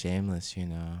should be shameless, you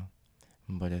know,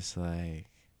 but it's like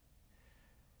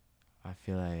I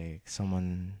feel like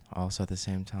someone also at the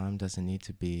same time doesn't need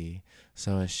to be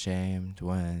so ashamed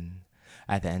when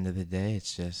at the end of the day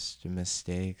it's just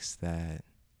mistakes that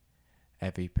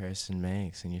every person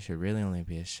makes, and you should really only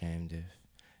be ashamed if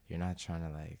you're not trying to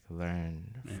like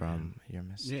learn from your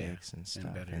mistakes and stuff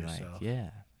and better and yourself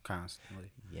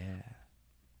constantly. yeah.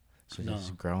 So No.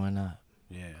 just growing up.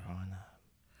 Yeah. Growing up.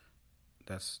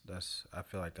 That's I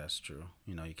feel like that's true.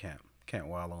 You know, you can't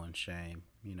wallow in shame,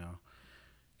 you know.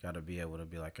 Got to be able to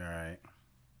be like, all right,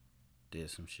 did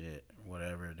some shit,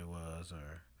 whatever it was,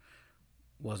 or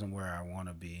wasn't where I want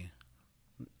to be.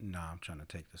 Nah, I'm trying to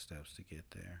take the steps to get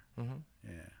there. Mm-hmm.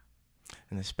 Yeah.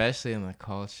 And especially in the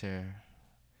culture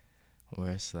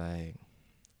where it's like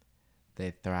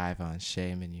they thrive on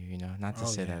shaming you, you know. Not to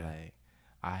say that like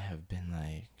I have been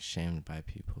like shamed by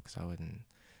people, because I wouldn't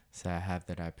say I have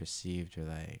that I perceived or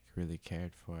like really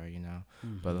cared for, you know.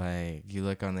 But like you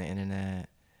look on the internet,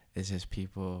 it's just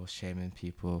people shaming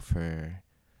people for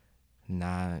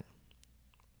not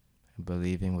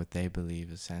believing what they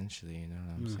believe, essentially, you know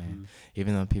what I'm saying?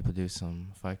 Even though people do some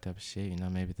fucked up shit, you know,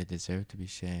 maybe they deserve to be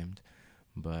shamed,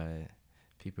 but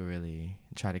people really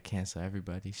try to cancel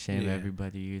everybody, shame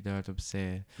everybody, you know what I'm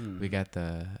saying? We got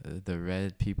the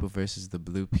red people versus the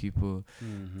blue people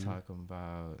talking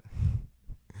about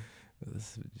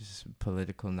this just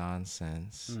political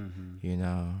nonsense, you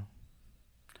know?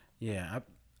 Yeah,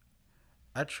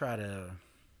 I try to,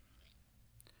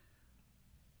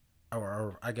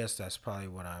 or I guess that's probably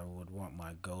what I would want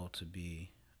my goal to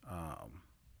be,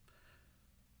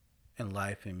 in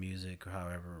life and music, or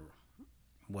however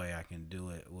way I can do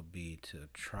it, would be to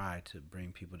try to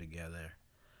bring people together.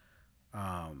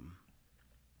 Um,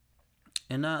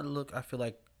 and not look, I feel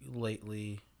like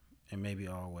lately, and maybe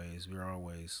always, we're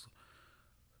always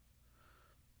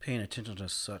paying attention to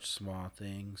such small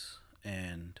things,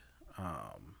 and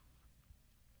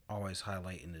always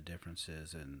highlighting the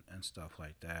differences and stuff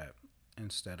like that,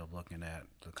 instead of looking at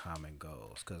the common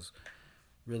goals. Because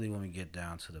really, when we get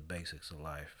down to the basics of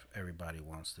life, everybody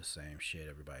wants the same shit,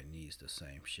 everybody needs the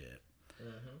same shit.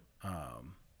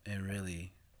 And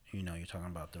really, you know, you're talking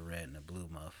about the red and the blue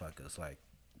motherfuckers, like,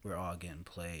 we're all getting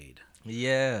played.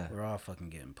 Yeah. We're all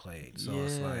fucking getting played. So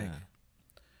it's like,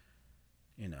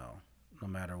 you know, no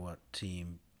matter what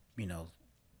team, you know,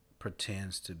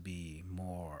 pretends to be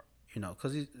more, you know,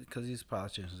 because these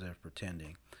politicians are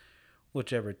pretending.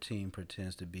 Whichever team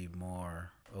pretends to be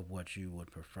more of what you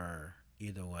would prefer,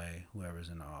 either way, whoever's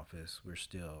in the office, we're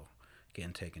still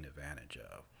getting taken advantage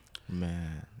of.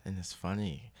 Man, and it's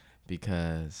funny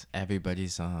because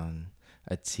everybody's on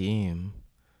a team,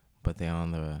 but they're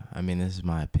on the, I mean, this is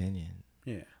my opinion.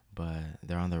 Yeah. But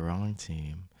they're on the wrong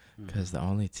team because the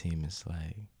only team is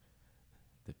like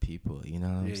the people, you know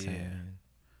what I'm saying?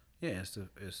 Yeah,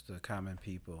 it's the common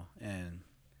people,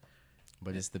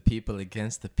 but it's the people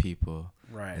against the people,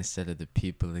 right, instead of the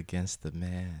people against the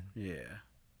man. Yeah.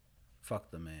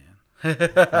 Fuck the man.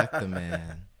 Fuck the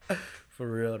man.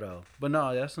 For real though. But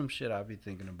no, that's some shit I be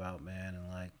thinking about, man,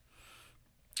 and like,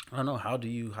 I don't know, how do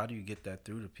you get that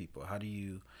through to people? How do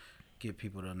you get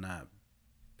people to not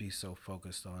be so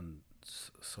focused on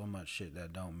so much shit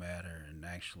that don't matter, and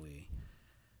actually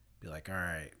be like, all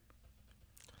right,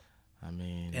 I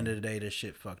mean, end of the day, this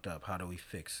shit fucked up. How do we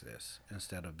fix this?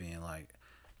 Instead of being like,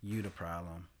 you the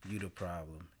problem, you the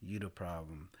problem, you the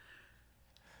problem.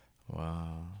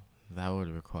 Wow, that would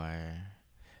require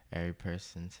every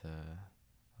person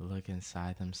to look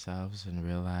inside themselves and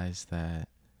realize that,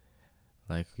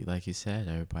 like you said,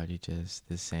 everybody just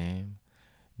the same,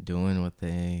 doing what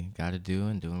they got to do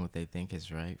and doing what they think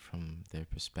is right from their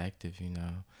perspective, you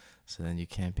know. So then you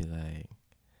can't be like,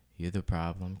 you're the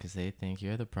problem, because they think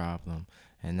you're the problem.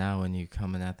 And now when you're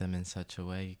coming at them in such a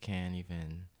way, you can't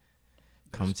even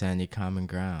come to any common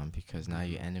ground, because now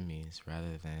you're enemies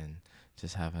rather than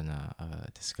just having a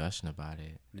discussion about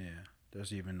it. Yeah,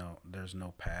 there's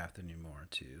no path anymore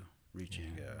to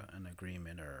reaching an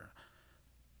agreement or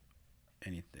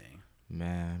anything.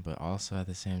 Man, but also at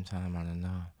the same time, I don't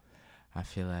know. I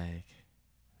feel like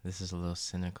this is a little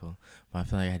cynical, but I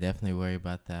feel like I definitely worry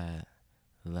about that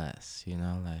less, you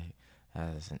know, like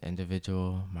as an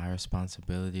individual, my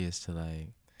responsibility is to like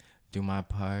do my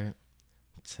part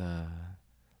to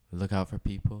look out for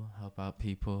people, help out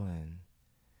people, and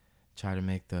try to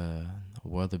make the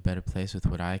world a better place with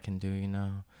what I can do, you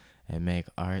know, and make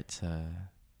art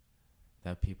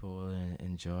that people will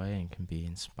enjoy and can be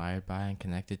inspired by and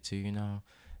connected to, you know,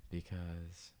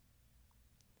 because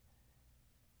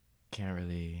can't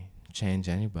really change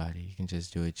anybody. You can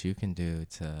just do what you can do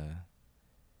to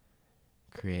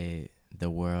create the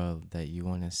world that you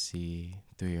want to see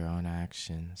through your own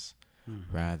actions,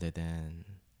 rather than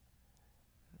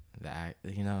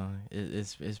you know,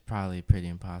 it's probably pretty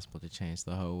impossible to change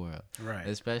the whole world. Right.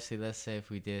 Especially, let's say if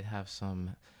we did have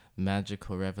some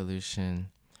magical revolution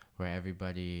where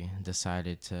everybody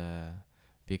decided to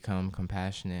become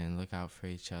compassionate and look out for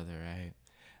each other, right?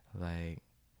 Like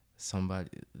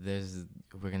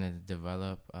we're gonna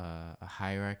develop a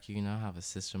hierarchy, you know, have a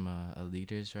system of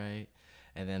leaders, right?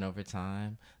 And then over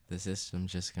time, the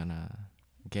system's just gonna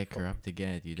get corrupt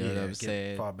again. You know what I'm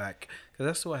saying? Fall back, because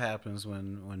that's what happens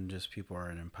when just people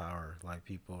aren't in power. Like,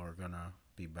 people are gonna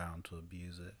be bound to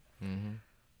abuse it.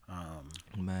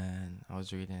 Man, I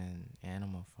was reading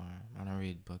Animal Farm. I don't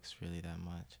read books really that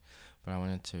much, but I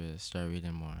wanted to start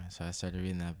reading more. So I started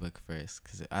reading that book first,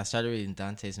 because I started reading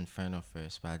Dante's Inferno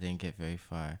first, but I didn't get very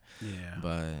far. Yeah.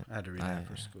 But I had to read that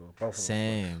for school. Both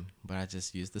same, but I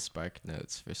just used the Spark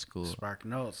Notes for school. Spark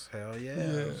Notes, hell yeah.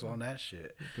 I was on that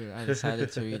shit. But I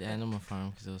decided to read Animal Farm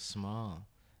because it was small.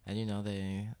 And, you know,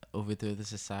 they overthrew the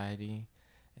society,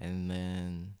 and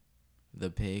then the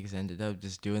pigs ended up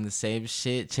just doing the same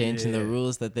shit, changing the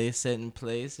rules that they set in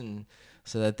place, and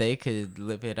so that they could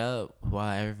live it up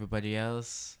while everybody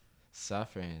else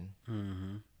suffering.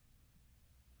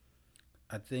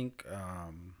 I think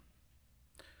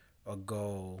a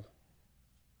goal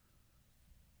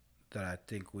that I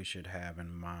think we should have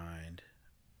in mind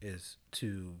is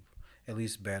to at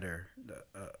least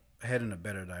head in a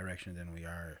better direction than we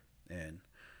are in,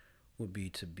 would be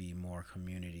to be more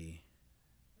community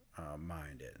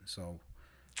minded. So,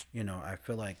 you know, I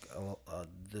feel like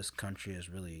this country has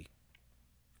really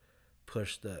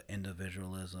pushed the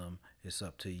individualism. It's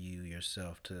up to you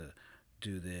yourself to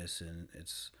do this, and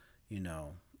it's, you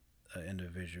know, an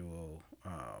individual.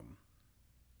 I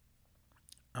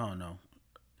don't know.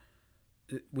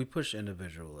 We push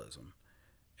individualism,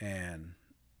 and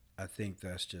I think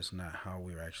that's just not how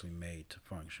we're actually made to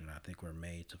function. I think we're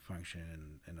made to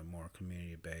function in a more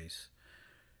community based,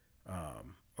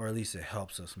 or at least it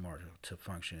helps us more to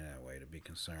function in that way, to be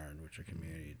concerned with your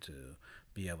community, to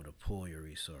be able to pool your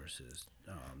resources,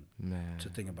 to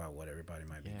think about what everybody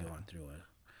might be going through,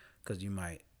 because you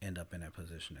might end up in that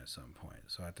position at some point.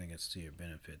 So I think it's to your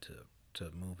benefit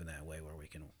to move in that way where we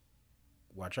can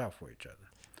watch out for each other.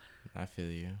 I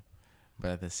feel you.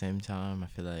 But at the same time, I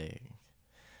feel like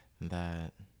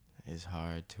that is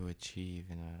hard to achieve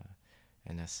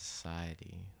in a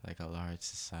society, like a large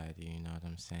society, you know what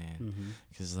I'm saying?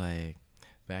 Because, like,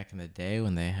 back in the day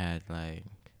when they had, like,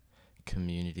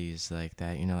 communities like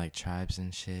that, you know, like tribes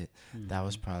and shit, that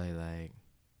was probably,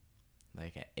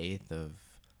 like an eighth of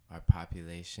our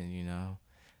population, you know?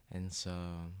 And so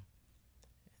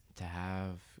to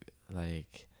have,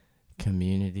 like,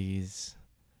 communities,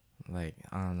 like,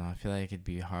 I don't know, I feel like it'd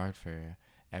be hard for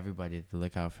everybody to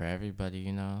look out for everybody,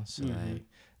 you know? So, like,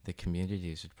 the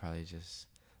communities would probably just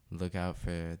look out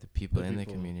for the people in the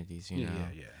communities, you know?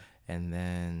 And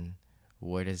then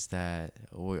what is that?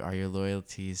 Are your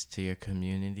loyalties to your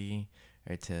community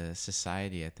or to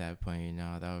society at that point, you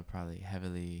know? That would probably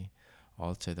heavily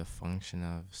alter the function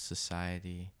of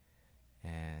society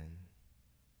and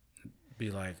be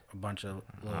like a bunch of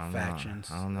little factions.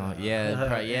 I don't know.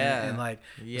 Yeah, and like,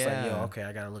 it's like, yo, okay,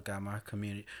 I gotta look out my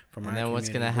community for my community. And then what's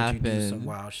gonna happen? You do some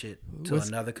wild shit to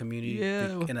another community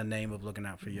in the name of looking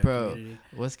out for your community.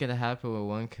 What's gonna happen with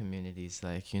one community is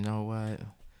like, you know what?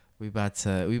 We about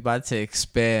to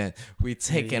expand. We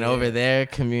taking over Yeah. their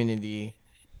community.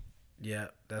 Yeah,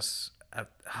 that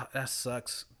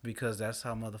sucks because that's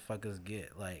how motherfuckers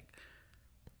get. Like,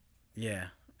 yeah,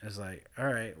 it's like,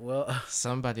 all right, well,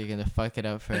 Somebody gonna fuck it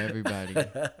up for everybody.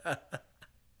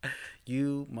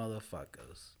 you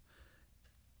motherfuckers.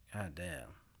 God damn.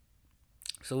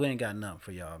 So we ain't got nothing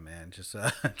for y'all, man. Just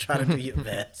try to do your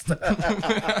best.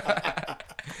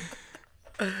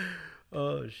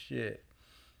 Oh shit.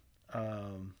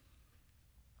 Um,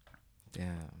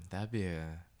 Damn, that'd be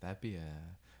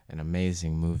an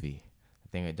amazing movie. I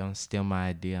think don't steal my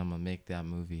idea. I'm gonna make that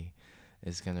movie.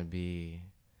 It's gonna be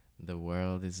the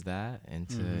world is that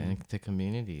into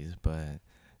communities, but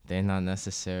they're not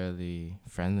necessarily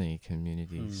friendly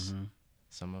communities.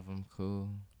 Some of them cool,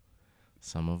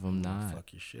 some of them not.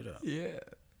 fuck your shit up. Yeah,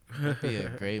 that'd be a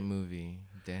great movie.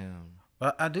 Damn.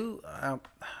 But I do. I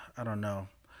don't know.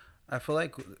 I feel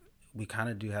like we kind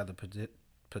of do have the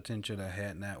potential to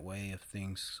head in that way if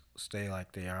things stay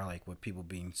like they are, like with people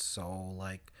being so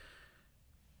like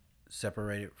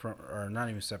separated from, or not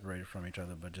even separated from each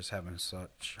other, but just having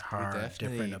such hard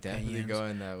different opinions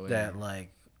going that way. that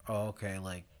like, oh, okay,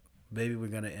 like maybe we're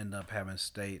gonna end up having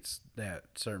states that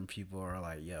certain people are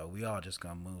like, yo, we all just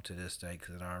gonna move to this state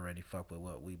because it already fuck with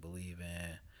what we believe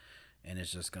in, and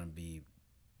it's just gonna be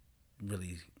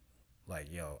really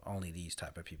like, yo, only these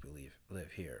type of people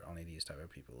live here. Only these type of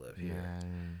people live here.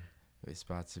 Man, it's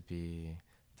about to be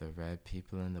the red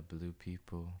people and the blue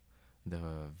people, the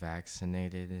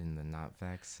vaccinated and the not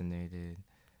vaccinated,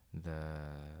 the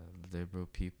liberal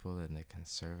people and the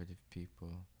conservative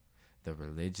people, the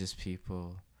religious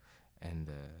people and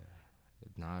the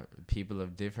not people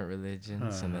of different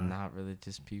religions and the not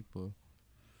religious people.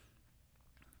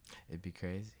 It'd be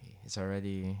crazy. It's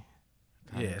already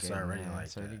It's already there. like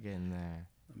It's already that. getting there.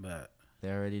 But they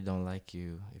already don't like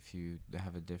you if you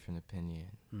have a different opinion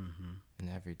mm-hmm. in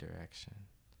every direction.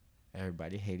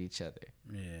 Everybody hate each other.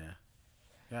 Yeah.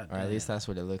 God or at least that's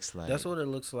what it looks like. That's what it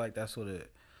looks like. That's what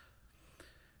it.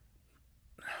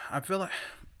 I feel like,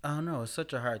 I don't know. It's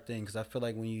such a hard thing because I feel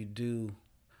like when you do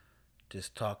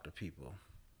just talk to people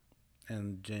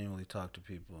and genuinely talk to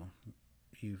people,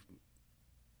 you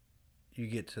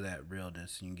get to that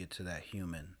realness and you get to that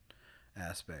human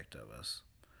aspect of us.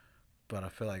 But I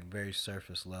feel like very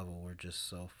surface level, we're just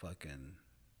so fucking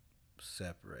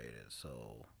separated,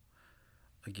 so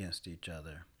against each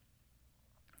other.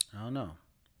 I don't know.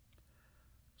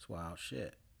 It's wild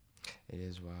shit. It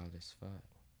is wild as fuck.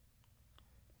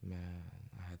 Man,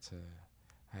 I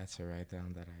had to write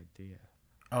down that idea.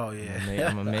 Oh yeah,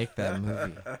 I'm gonna make that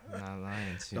movie. I'm not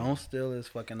lying to you. Don't steal this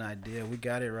fucking idea. We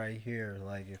got it right here.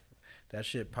 Like if that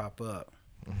shit pop up,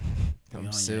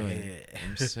 I'm suing.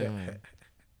 I'm suing.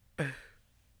 Dang.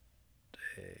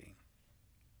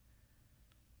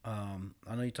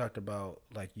 I know you talked about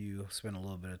like you spent a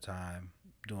little bit of time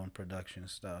doing production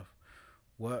stuff.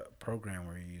 What program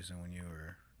were you using when you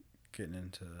were getting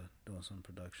into doing some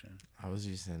production? I was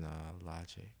using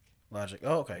Logic. Logic.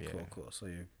 Oh, okay, Yeah. cool. So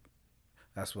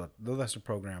that's the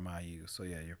program I use. So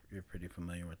yeah, you're pretty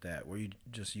familiar with that. Were you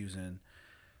just using?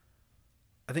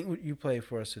 I think what you played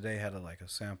for us today had a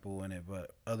sample in it,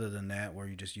 but other than that, were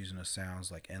you just using the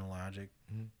sounds like in Logic?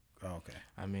 Mm-hmm. Oh, okay.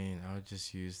 I mean, I would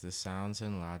just use the sounds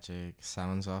in Logic,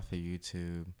 sounds off of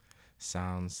YouTube,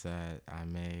 sounds that I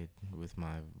made with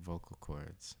my vocal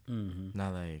cords. Mm-hmm.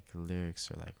 Not like lyrics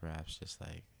or like raps, just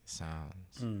like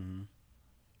sounds. Mm-hmm.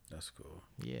 That's cool.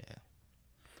 Yeah.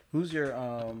 Who's your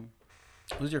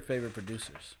favorite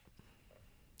producers?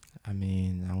 I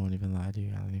mean, I won't even lie to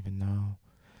you. I don't even know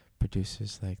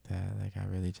producers like that. Like, I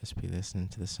really just be listening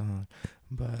to the song.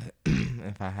 But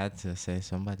if I had to say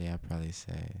somebody, I'd probably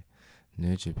say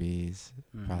Nujabes.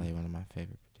 Probably one of my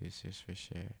favorite producers for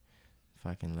sure.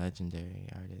 Fucking legendary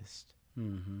artist.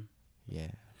 Mm-hmm.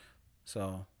 Yeah.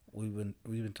 So we've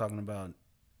been talking about,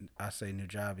 I say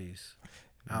Nujabes.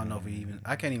 I don't know if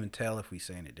I can't even tell if we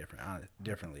saying it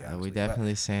differently. Honestly. We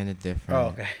definitely saying it different. Oh,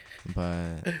 okay.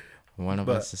 But one of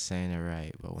us is saying it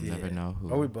right, but we'll never know who.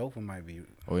 Or we both might be.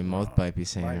 Or we both might be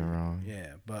saying it wrong.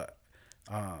 Yeah, but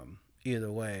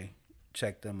either way,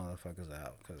 check them motherfuckers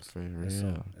out because For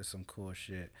real. It's some cool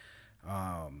shit.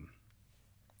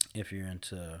 If you're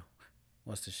into,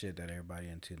 what's the shit that everybody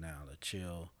into now? The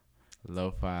chill,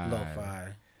 Lo-fi.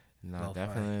 No, lo-fi,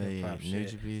 definitely hip-hop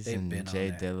shit. Nujabes They've and been on Jay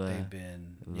that. Dilla. They've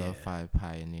been Lo-fi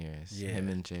pioneers. Yeah. Him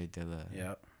and Jay Dilla.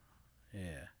 Yep.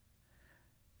 Yeah.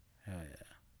 Hell yeah.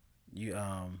 You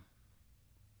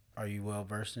are you well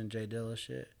versed in Jay Dilla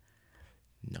shit?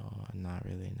 No, not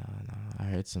really. No. I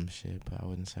heard some shit, but I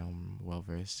wouldn't say I'm well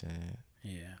versed in it.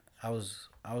 Yeah, I was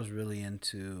really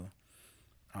into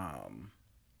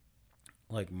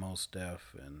like Mos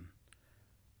Def and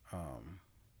um,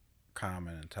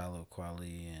 Common and Talib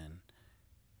Kweli and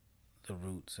the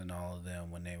Roots and all of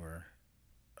them when they were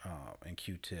and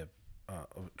Q-Tip,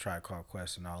 Tribe Called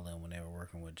Quest and all of them when they were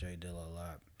working with Jay Dilla a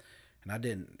lot. And I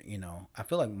didn't, I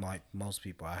feel like most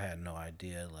people, I had no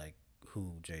idea like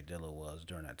who Jay Dilla was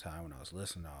during that time when I was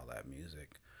listening to all that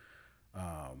music.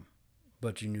 Um,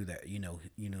 but you knew that, you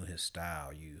knew his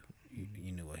style. You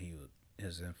knew what he was,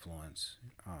 his influence.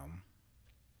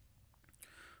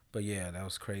 But yeah, that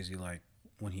was crazy. Like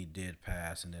when he did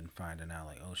pass, and then finding out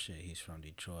like, oh shit, he's from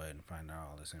Detroit, and finding out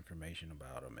all this information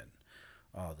about him and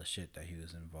all the shit that he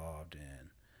was involved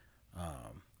in.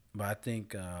 But I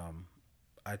think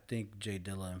Jay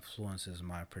Dilla influences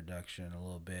my production a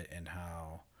little bit and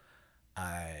how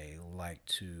I like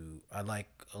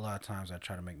a lot of times I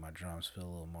try to make my drums feel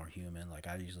a little more human. Like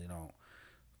I usually don't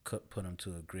put them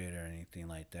to a grid or anything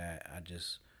like that. I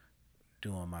just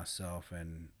do them myself,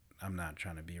 and I'm not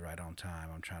trying to be right on time.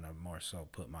 I'm trying to more so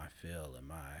put my feel and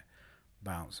my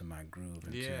bounce and my groove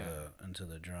into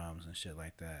the drums and shit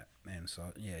like that. And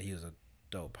so yeah, he was a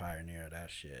dope pioneer of that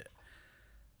shit.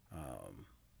 Um,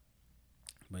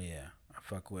 but yeah, I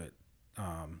fuck with.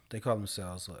 They call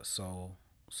themselves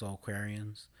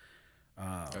Soulquarians.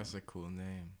 That's a cool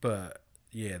name. But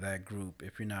yeah, that group.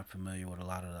 If you're not familiar with a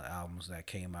lot of the albums that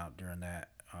came out during that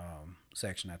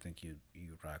section, I think you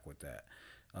rock with that.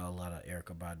 A lot of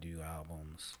Erykah Badu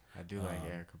albums. I do like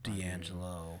Erykah Badu.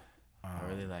 D'Angelo. I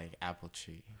really like Apple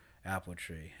Tree. Apple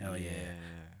Tree. Hell yeah.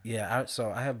 Yeah.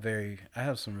 I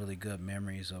have some really good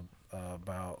memories of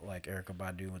about like Erykah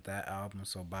Badu with that album.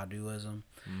 So Baduism.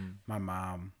 My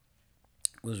mom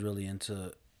was really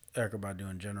into Erykah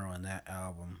Badu in general, and that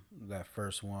album, that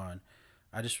first one,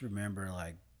 I just remember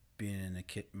like being in the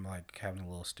kitchen, like having a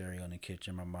little stereo in the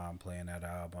kitchen, my mom playing that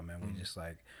album, and we just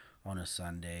like on a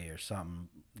Sunday or something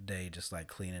day, just like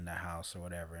cleaning the house or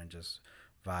whatever, and just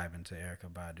vibing to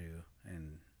Erykah Badu.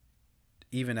 And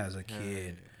even as a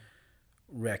kid,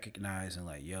 recognizing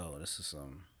like, yo, this is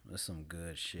some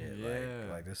good shit.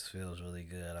 Yeah. Like this feels really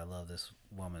good. I love this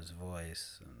woman's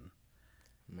voice. And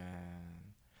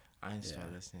man, I didn't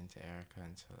start listening to Erykah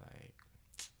until like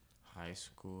high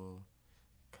school,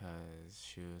 cause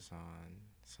she was on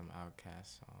some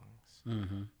Outkast songs.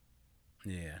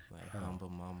 Yeah, like Humble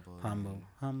Mumble.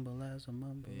 Humble as a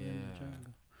mumble in the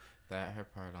jungle. That her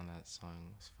part on that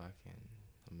song was fucking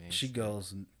amazing. She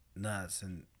goes nuts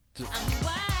and. I'm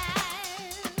wild,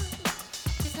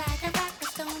 just like a rock, a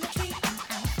stone, a tree, and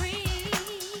I'm free.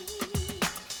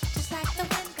 Just like the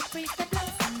wind, the breeze that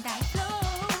blows, and I flow.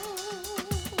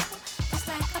 Just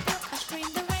like a brook, I scream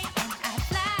the rain, and I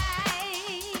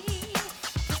fly.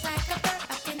 Just like a bird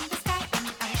up in the sky, and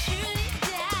I surely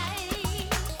die.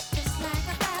 Just like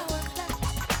a flower plucked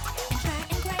and dry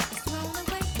and gray, it's thrown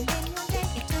away, and then one day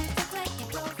it turns to gray, it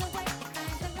blows away, it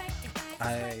finds the rain, it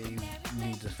finds I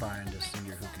need to find a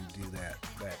singer who can do that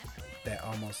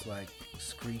almost like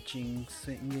screeching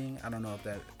singing. I don't know if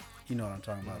that, you know what I'm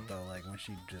talking about though, like when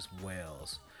she just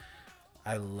wails.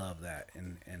 I love that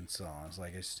in songs.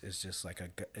 Like it's just like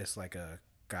a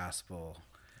gospel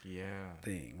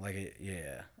thing. Like it,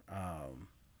 yeah.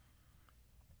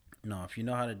 No, if you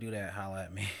know how to do that, holla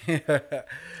at me.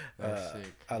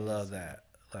 I love that.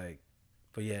 Like,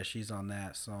 but yeah, she's on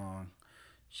that song.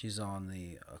 She's on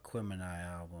the Aquemini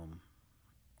album.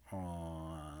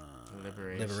 On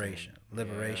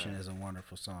Liberation is a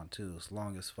wonderful song too. It's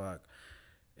long as fuck,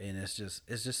 and it's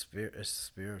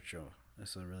spiritual.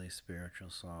 It's a really spiritual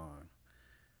song.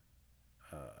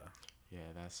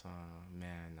 That song,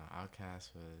 man.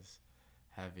 Outkast was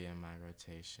heavy in my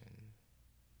rotation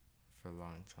for a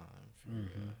long time. For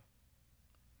real.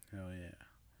 Hell yeah.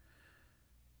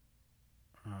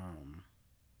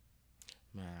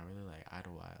 Man, I really like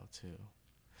Idlewild too.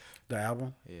 The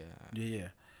album. Yeah.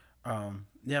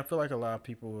 Yeah, I feel like a lot of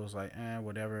people was like,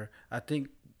 whatever. I think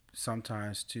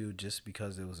sometimes too, just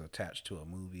because it was attached to a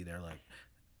movie, they're like,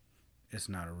 it's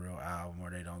not a real album,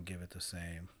 or they don't give it the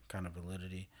same kind of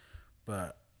validity.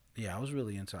 But yeah, I was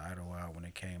really into Idlewild when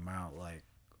it came out. Like,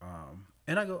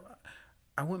 and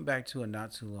I went back to it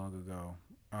not too long ago,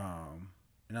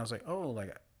 and I was like, oh,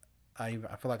 like I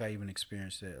feel like I even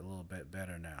experienced it a little bit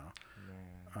better now.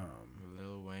 Man,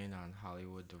 Lil Wayne on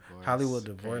Hollywood Divorce. Hollywood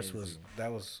Divorce was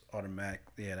automatic.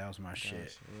 Yeah, that was my shit.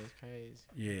 It was crazy.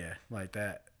 Yeah, like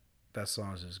that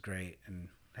song is just great, and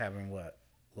having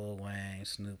Lil Wayne,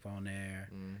 Snoop on there.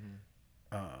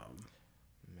 Man,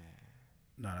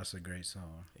 no, that's a great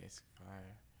song. it's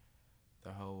fire.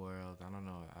 The Whole World. I don't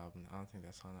know the album. I don't think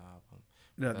that's on the album.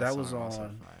 No, That that song was also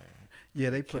on. fire. Yeah,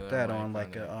 The they put Killer that Mike on on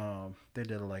like it. a they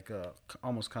did like a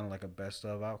almost kind of like a best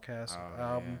of Outcast Oh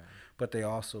album, yeah. but they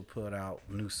also put out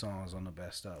new songs on the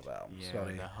best of album. So Yeah,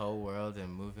 they the whole world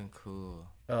and moving cool.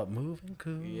 moving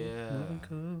cool, moving Yeah.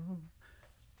 cool.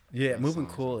 Yeah, Those moving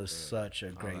songs are cool is good. such a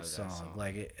I great love that song. song.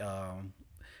 Like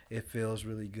it feels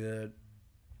really good.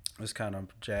 It's kind of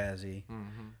jazzy.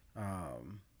 Mhm.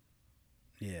 Um,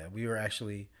 yeah, we were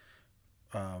actually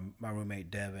my roommate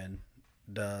Devin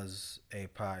does a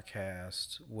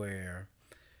podcast where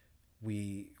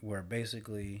we were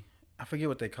basically I forget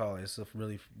what they call it. It's a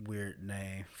really weird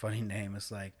name, funny name. It's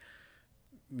like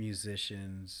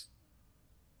musicians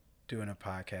doing a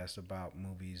podcast about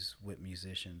movies with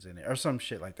musicians in it or some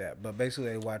shit like that. But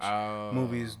basically, they watch Oh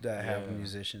movies that have yeah.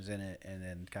 musicians in it and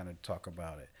then kind of talk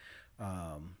about it.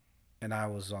 Um, and I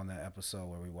was on that episode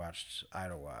where we watched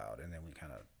Idlewild and then we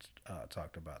kind of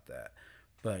talked about that.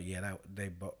 But yeah,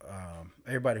 that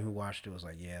everybody who watched it was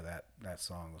like, yeah, that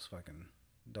song was fucking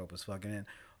dope as fucking. And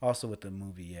also with the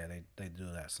movie, yeah, they do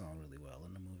that song really well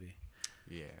in the movie.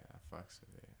 Yeah, I fucks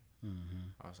with it. Hmm.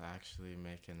 I was actually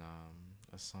making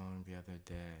a song the other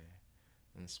day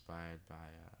inspired by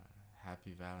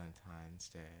Happy Valentine's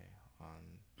Day on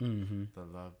Hmm. The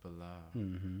Love Below,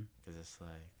 Hmm. because it's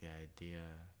like the idea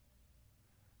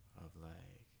of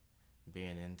like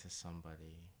being into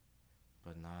somebody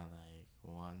but not like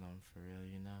wanting them for real,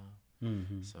 you know?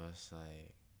 Hmm. So it's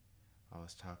like I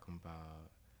was talking about,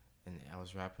 and I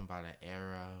was rapping about an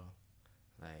arrow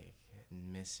like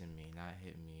missing me, not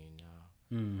hitting me, you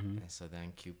know? Hmm. And so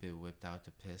then Cupid whipped out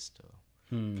the pistol.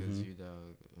 Because, Hmm. you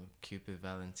know, Cupid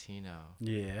Valentino,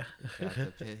 Yeah.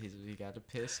 he got a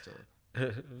pistol.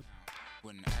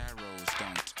 When arrows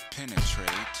don't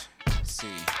penetrate, see.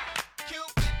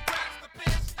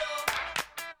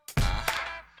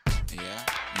 Yeah,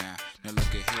 now look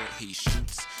at here, he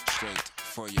shoots straight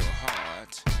for your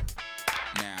heart.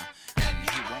 Now, and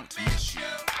he won't miss you.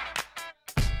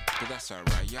 But that's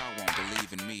alright, y'all won't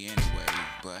believe in me anyway,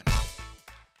 but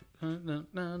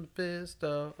The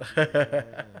pistol.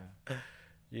 Yeah.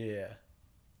 Yeah.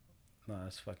 No,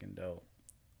 that's fucking dope.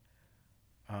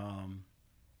 Um,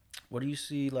 what do you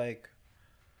see like?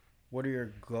 What are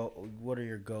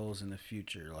your goals in the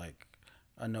future? Like,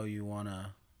 I know you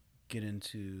wanna get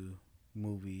into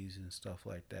movies and stuff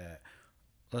like that.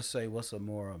 Let's say, what's a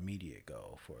more immediate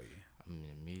goal for you? I mean,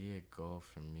 immediate goal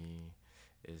for me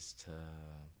is to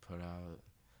put out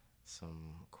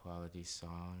some quality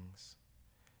songs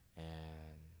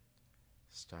and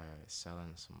start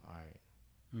selling some art.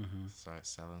 Mm-hmm. Start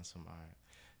selling some art.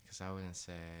 Because I wouldn't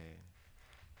say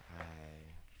I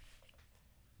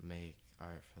make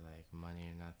art for like money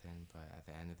or nothing, but at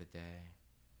the end of the day,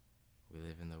 we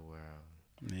live in the world.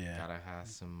 Yeah. Gotta have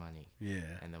some money.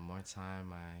 Yeah. And the more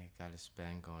time I gotta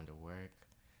spend going to work,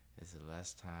 is the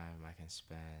less time I can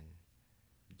spend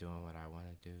doing what I want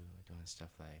to do, doing stuff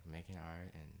like making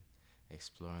art and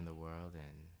exploring the world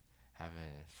and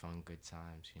having fun, good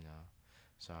times, you know.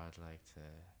 So I'd like to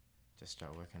just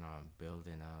start working on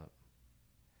building up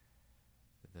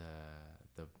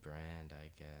the brand, I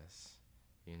guess.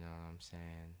 You know what I'm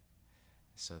saying?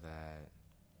 So that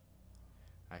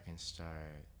I can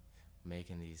start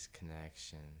making these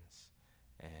connections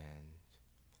and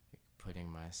putting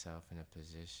myself in a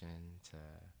position to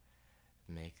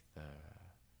make the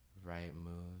right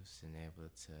moves and able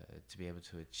to be able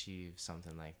to achieve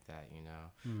something like that, you know,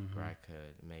 Mm-hmm. where I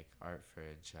could make art for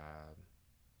a job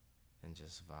and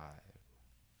just vibe.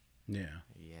 Yeah.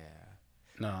 Yeah.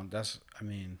 No, that's. I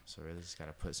mean, So really just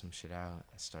gotta put some shit out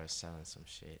and start selling some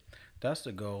shit. that's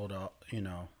the goal. You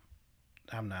know,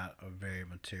 I'm not a very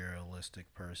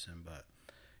materialistic person, but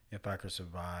if I could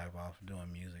survive off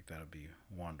doing music, that'd be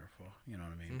wonderful. You know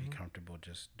what I mean? Be Mhm. comfortable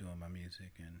just doing my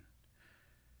music and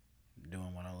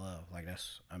doing what I love. Like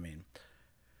that's. I mean,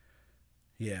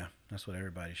 yeah, that's what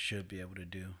everybody should be able to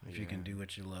do. If you can Yeah. do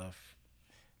what you love,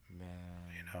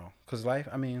 Man. you know, because life.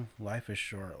 I mean, life is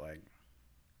short. Like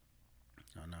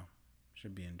I don't know,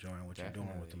 should be enjoying what you're doing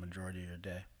with the Definitely. majority of your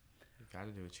day. You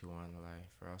gotta do what you want in life,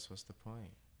 or else what's the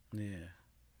point? Yeah.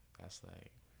 That's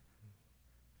like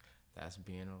that's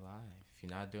being alive. If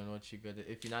you're not doing what you good,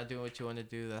 if you're not doing what you want to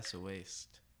do, that's a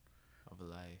waste of a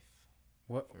life.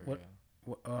 What For what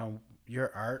real.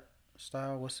 your art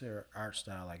style? What's your art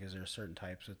style like? Is there certain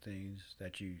types of things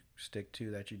that you stick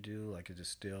to that you do? Like, is it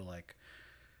still like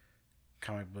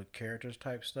comic book characters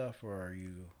type stuff, or are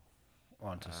you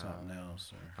onto something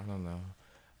else? Or I don't know.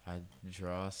 I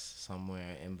draw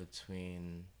somewhere in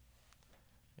between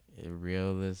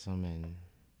realism and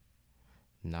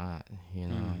not, you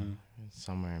know, mm-hmm.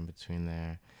 somewhere in between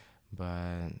there. But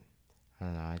I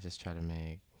don't know. I just try to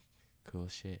make cool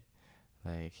shit.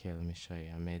 Like, here, let me show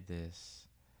you. I made this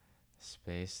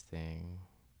space thing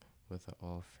with an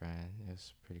old friend. It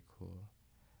was pretty cool.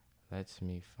 Let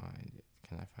me find it.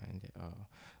 Can I find it? Oh,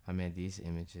 I made these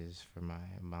images for my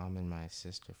mom and my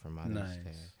sister for Mother's Day.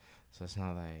 Nice. So it's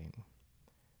not like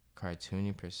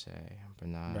cartoony per se, but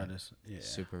not But it's yeah.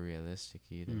 super realistic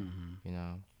either. Mm-hmm. You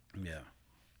know? Yeah.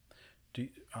 Do you,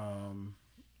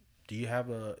 do you have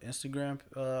a Instagram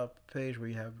page where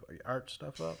you have your art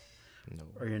stuff up, No.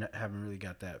 or you haven't really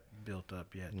got that built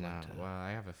up yet? No. like to- Well,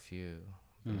 I have a few,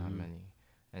 but not Mhm. many.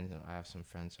 And I have some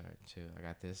friends art too. I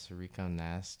got this Rico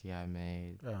Nasty I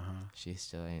made. She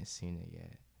still ain't seen it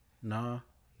yet. Nah.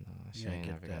 No, she gotta ain't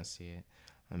get never that. gonna see it.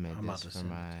 I made I'm about this to for send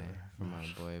it my to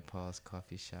her. boy Paul's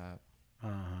coffee shop,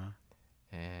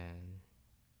 and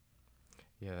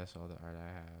yeah, that's all the art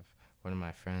I have. One of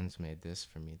my friends made this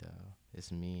for me though.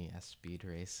 It's me as Speed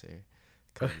Racer,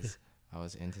 cause I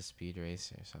was into Speed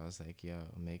Racer, so I was like, "Yo,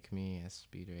 make me as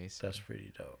Speed Racer." That's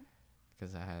pretty dope.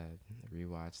 Cause I had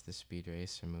rewatched the Speed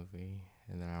Racer movie,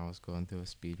 and then I was going through a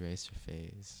Speed Racer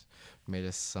phase. Made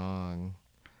a song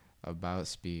about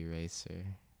Speed Racer.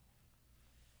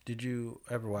 Did you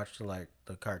ever watch the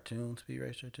cartoon Speed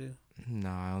Racer too? No,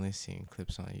 I only seen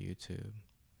clips on YouTube.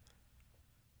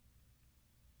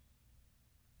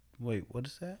 Wait, what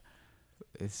is that?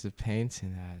 It's a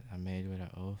painting that I made with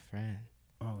an old friend.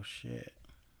 Oh shit,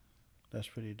 that's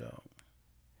pretty dope.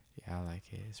 Yeah, I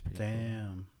like it. It's pretty cool.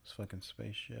 Damn, it's fucking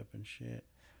spaceship and shit.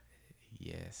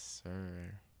 Yes,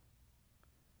 sir.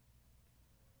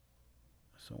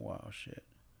 Some wild shit.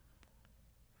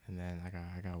 And then I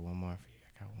got one more for you.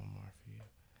 I got one more for you.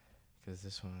 Because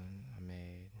this one I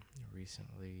made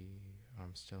recently.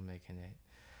 I'm still making it.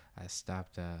 I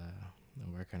stopped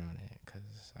working on it because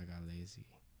I got lazy.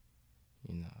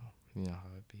 You know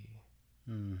how it be.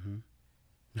 Mm-hmm.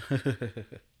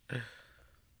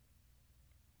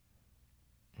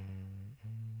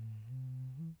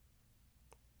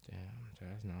 Damn, did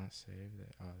I not save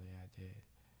that? Oh yeah, I did.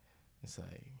 It's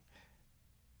like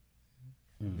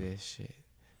this shit.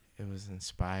 It was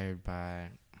inspired by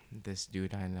this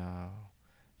dude I know.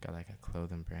 Got like a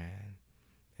clothing brand,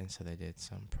 and so they did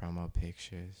some promo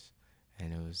pictures,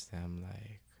 and it was them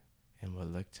like in what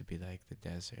looked to be like the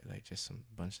desert, like just some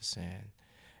bunch of sand,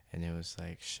 and it was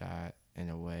like shot in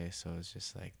a way so it was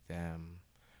just like them.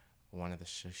 One of the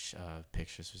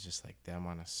pictures was just like them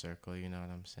on a circle, you know what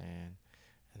I'm saying?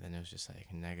 And then it was just like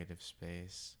negative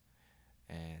space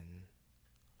and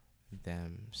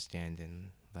them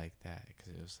standing like that,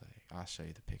 because it was like, I'll show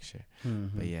you the picture.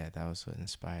 But yeah, that was what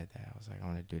inspired that. I was like, I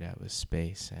want to do that with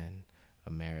space and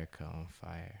America on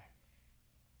fire.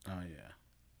 Oh yeah,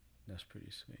 that's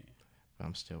pretty sweet. But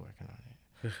I'm still working on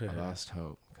it. I lost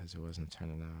hope because it wasn't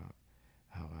turning out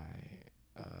how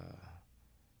I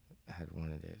had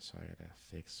wanted it, so I gotta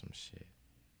fix some shit.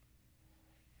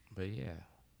 But yeah.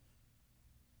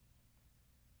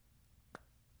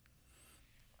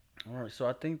 All right, so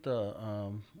I think the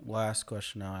last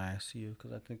question I'll ask you,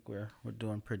 because I think we're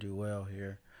doing pretty well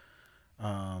here.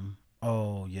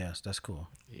 Oh yes, that's cool.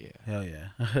 Yeah. Hell yeah.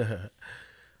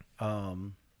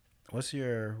 What's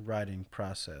your writing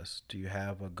process? Do you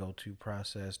have a go-to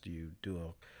process? Do you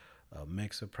do a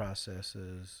mix of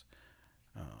processes?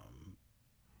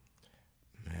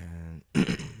 Man,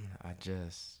 I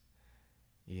just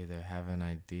either have an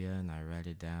idea and I write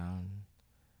it down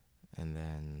and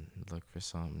then look for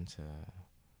something to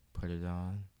put it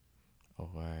on, or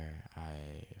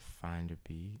I find a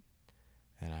beat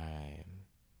and I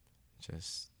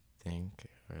just think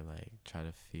or like try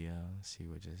to feel, see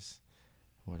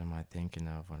what am I thinking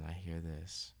of when I hear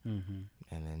this, and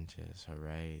then just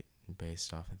write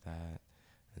based off of that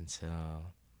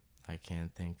until I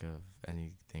can't think of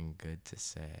anything good to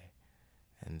say,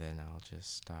 and then I'll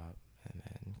just stop and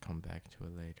then come back to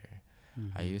it later.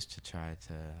 I used to try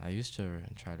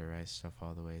to write stuff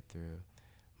all the way through,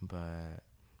 but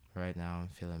right now I'm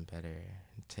feeling better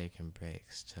taking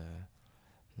breaks to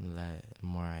let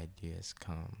more ideas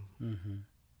come.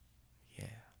 Yeah.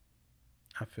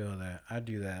 I feel that. I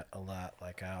do that a lot.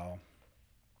 Like I'll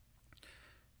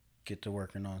get to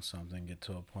working on something, get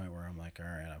to a point where I'm like, all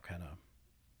right, I'm kind of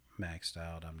maxed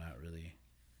out. I'm not really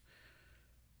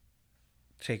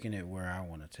taking it where I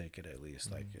want to take it, at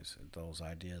least. Like those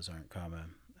ideas aren't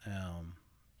coming. And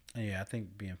yeah, I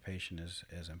think being patient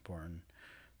is important,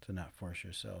 to not force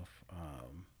yourself.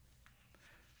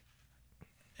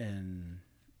 And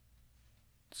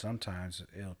sometimes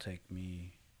it'll take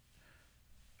me.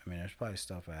 I mean, there's probably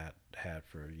stuff I had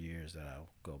for years that I'll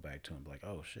go back to and be like,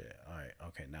 oh shit, all right,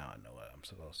 okay, now I know what I'm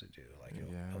supposed to do. Like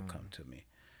it'll come to me.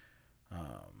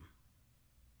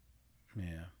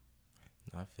 Yeah.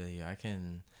 I feel you. I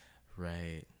can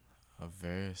write a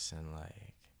verse in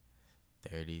like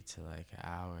 30 to like an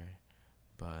hour,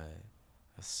 but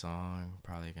a song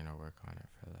probably gonna work on it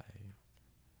for like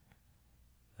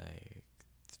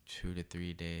 2 to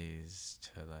 3 days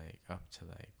to like up to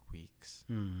like weeks.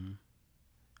 Mm-hmm.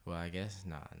 Well, I guess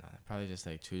probably just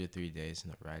like 2 to 3 days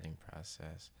in the writing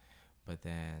process, but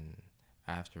then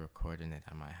after recording it,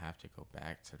 I might have to go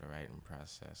back to the writing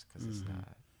process because it's Mm-hmm.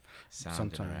 not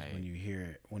sounding Sometimes when right. you hear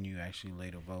it, when you actually lay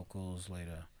the vocals, lay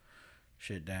the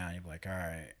shit down, you're like, all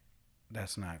right,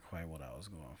 that's not quite what I was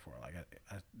going for. Like,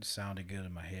 I it sounded good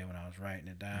in my head when I was writing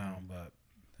it down, but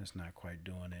it's not quite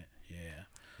doing it. Yeah.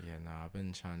 Yeah, no, I've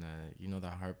been trying to, the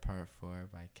Heart Part 4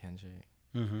 by Kendrick.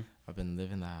 Mm-hmm. I've been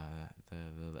living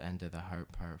the end of the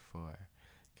Heart Part 4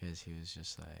 because he was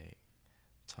just like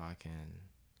talking,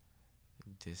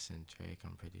 dissing Drake,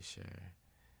 I'm pretty sure.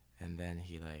 And then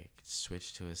he like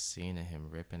switched to a scene of him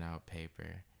ripping out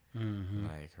paper, Mm-hmm.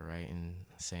 like writing,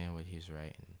 saying what he's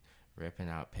writing, ripping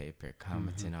out paper,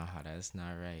 commenting on how that's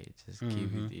not right. Just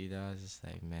keep it, It's just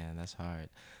like, man, that's hard.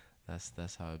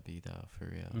 That's how it be though, for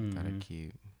real. Gotta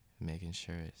keep making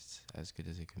sure it's as good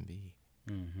as it can be.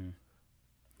 Mm-hmm.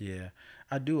 Yeah,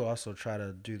 I do also try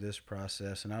to do this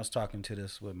process, and I was talking to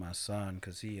this with my son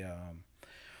because he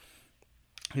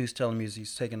was telling me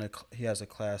he's taking he has a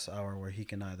class hour where he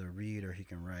can either read or he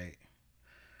can write.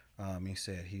 He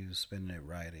said he was spending it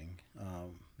writing,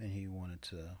 and he wanted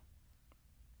to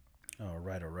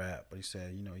write a rap, but he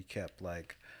said he kept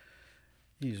like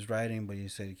he was writing, but he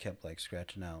said he kept like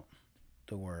scratching out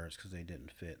the words because they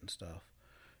didn't fit and stuff.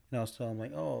 And I was telling him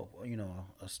like, oh,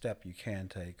 a step you can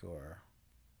take or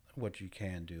what you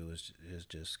can do is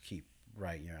just keep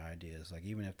writing your ideas. Like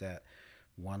even if that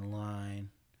one line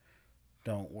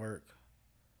don't work,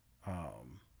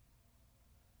 um,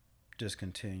 just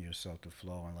continue yourself to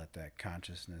flow and let that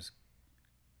consciousness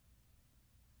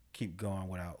keep going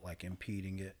without like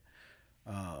impeding it.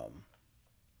 Um,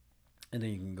 and then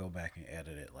you can go back and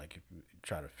edit it. Like if you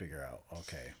try to figure out,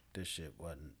 okay, this shit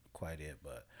wasn't quite it,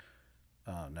 but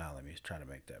now let me try to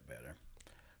make that better.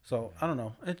 So I don't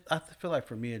know. I feel like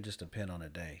for me it just depends on the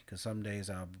day. Cause some days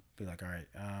I'll be like, all right,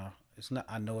 it's not.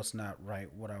 I know it's not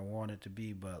right what I want it to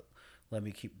be, but let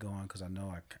me keep going because I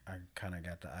know I kind of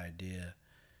got the idea,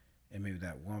 and maybe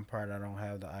that one part I don't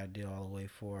have the idea all the way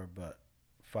for, but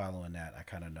following that I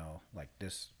kind of know like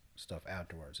this stuff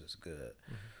afterwards is good.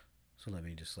 So let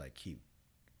me just like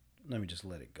let me just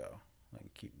let it go,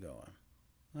 like keep going.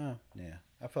 Oh yeah,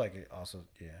 I feel like it also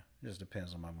it just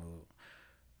depends on my mood.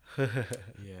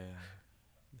 Yeah,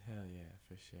 hell yeah,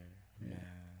 for sure, Yeah.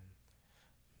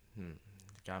 man.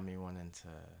 Got me wanting to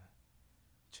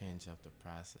change up the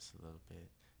process a little bit,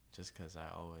 just 'cause I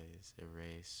always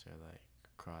erase or like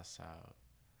cross out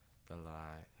the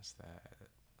lines that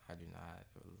I do not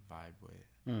vibe with.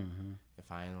 Mm-hmm. If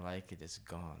I ain't like it, it's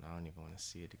gone. I don't even want to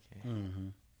see it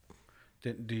again.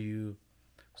 Mm-hmm. Do you?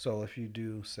 So if you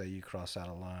do say you cross out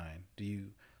a line, do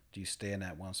you stay in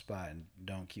that one spot and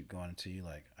don't keep going until you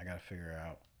like I gotta figure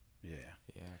out? Yeah.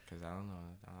 Yeah, 'cause I don't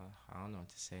know. I don't know what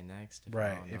to say next. If I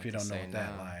Right. don't know If what you to don't know say what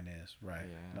that now. line is, right?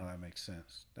 Yeah. No, that makes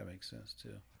sense. That makes sense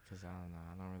too. 'Cause I don't know.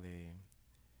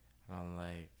 I don't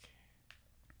like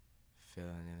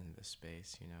filling in the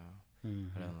space. I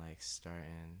Mm-hmm. don't like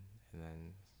starting and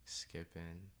then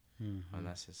skipping, Mm-hmm.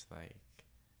 unless it's like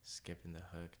skipping the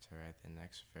hook to write the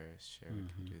next verse. Sure, we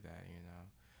can do that.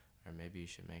 Or maybe you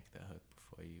should make the hook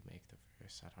before you make the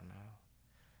verse. I don't know.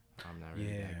 I'm not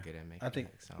really Yeah. that good at making I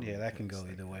think hooks. I don't make that can hooks go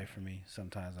like either way that. for me.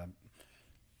 Sometimes I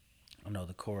know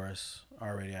the chorus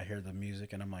already. I hear the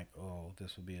music and I'm like, oh,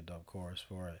 this would be a dope chorus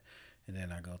for it, and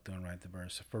then I go through and write the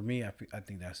verse. For me, I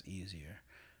think that's easier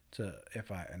to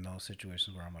if I in those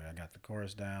situations where I'm like I got the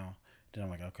chorus down, then I'm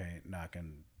like okay, now I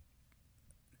can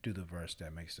do the verse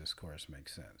that makes this chorus make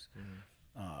sense.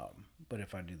 But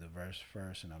if I do the verse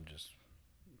first and I'm just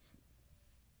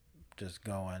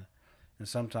going, and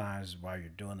sometimes while you're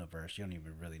doing the verse, you don't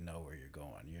even really know where you're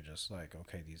going. You're just like,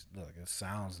 okay, these look, it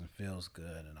sounds and feels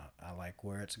good, and I like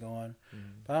where it's going,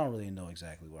 but I don't really know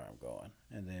exactly where I'm going.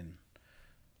 And then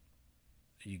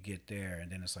you get there,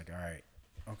 and then it's like, all right,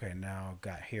 okay, now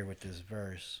got here with this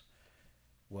verse.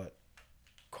 What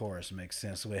chorus makes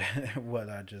sense with what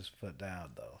I just put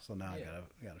down though? So now Yeah.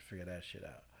 I gotta figure that shit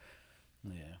out.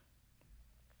 Yeah.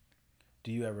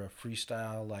 Do you ever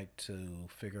freestyle like to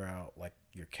figure out like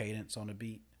your cadence on a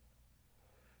beat?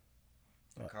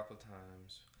 A couple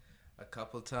times. A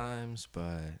couple times,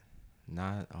 but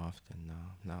not often. No,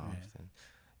 not Yeah. often.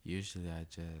 Usually I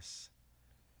just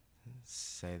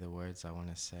say the words I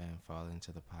want to say and fall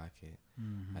into the pocket.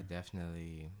 Mm-hmm. I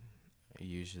definitely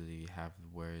usually have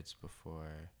words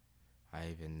before I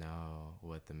even know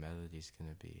what the melody's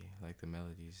gonna be. Like the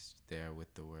melody's there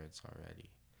with the words already.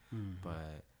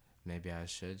 But maybe I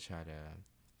should try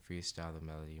to freestyle the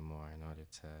melody more in order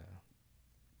to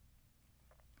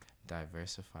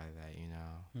diversify that, you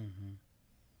know.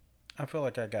 I feel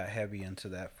like I got heavy into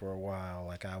that for a while.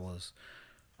 Like I was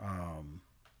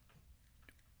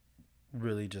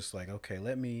really just like, okay,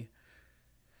 let me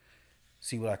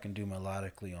see what I can do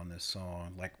melodically on this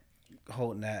song. Like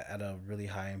holding that at a really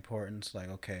high importance. Like,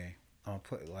 okay, I'm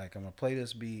gonna play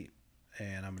this beat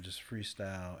and I'm gonna just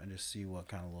freestyle and just see what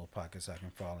kind of little pockets I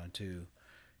can fall into,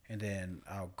 and then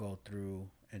I'll go through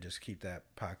and just keep that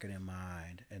pocket in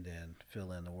mind and then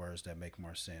fill in the words that make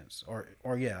more sense. Or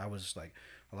yeah, I was just like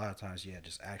a lot of times, yeah,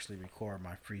 just actually record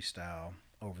my freestyle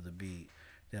over the beat.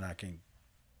 Then I can,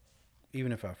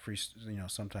 even if I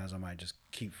sometimes I might just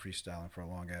keep freestyling for a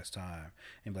long ass time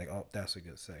and be like, oh, that's a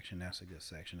good section, that's a good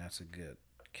section, that's a good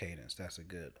cadence, that's a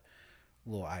good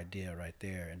little idea right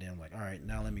there. And then I'm like, all right,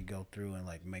 now let me go through and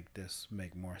like make this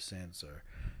make more sense or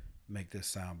make this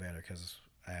sound better because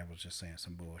I was just saying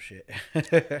some bullshit.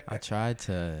 I tried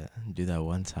to do that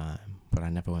one time, but I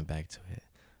never went back to it.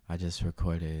 I just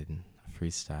recorded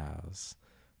freestyles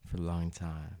for a long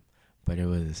time. But it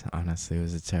was, honestly, it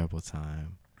was a terrible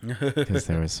time because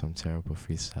there were some terrible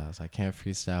freestyles. I can't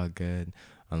freestyle good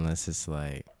unless it's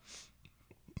like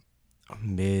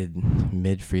mid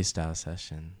freestyle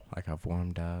session. Like I've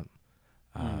warmed up.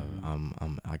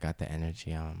 I got the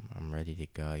energy. I'm ready to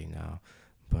go, you know.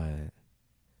 But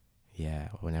yeah,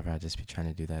 whenever I just be trying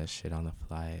to do that shit on the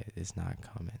fly, it's not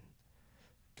coming.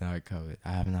 Not coming.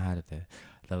 I haven't had it.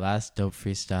 The last dope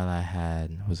freestyle I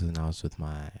had was when I was with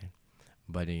my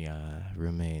buddy,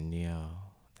 roommate Neo,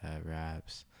 that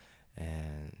raps,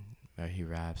 and or he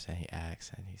raps and he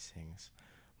acts and he sings.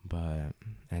 But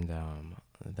and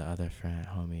the other friend,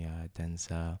 homie,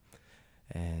 Denzel,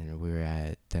 and we were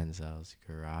at Denzel's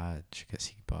garage because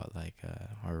he bought like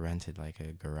or rented like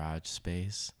a garage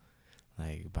space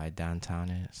like by downtown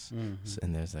is,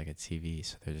 and there's like a TV,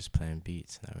 so they're just playing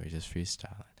beats, and we were just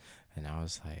freestyling, and I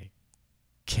was like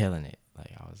killing it,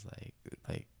 like I was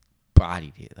like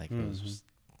bodied it, like it was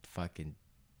fucking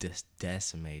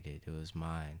decimated. It was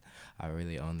mine. I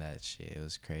really owned that shit. It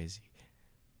was crazy.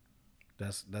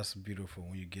 That's beautiful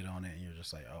when you get on it and you're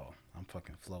just like, oh, I'm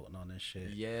fucking floating on this shit.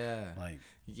 Yeah. Like,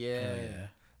 Yeah. yeah.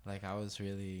 Like I was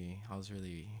really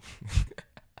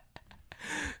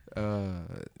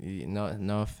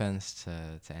no offense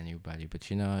to anybody, but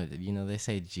you know they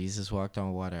say Jesus walked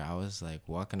on water. I was like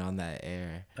walking on that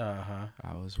air.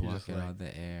 I was walking on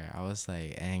the air. I was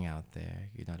like Aang out there,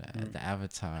 you know, the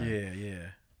Avatar. Yeah.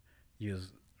 You was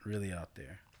really out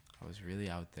there. I was really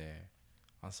out there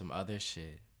on some other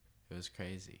shit. It was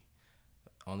crazy.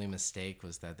 Only mistake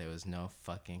was that there was no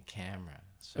fucking camera,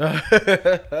 so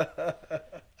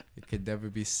it could never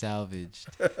be salvaged.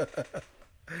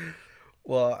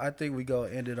 Well, I think we gonna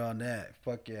end it on that.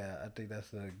 Fuck yeah, I think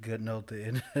that's a good note to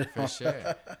end it For on.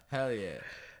 sure. Hell yeah.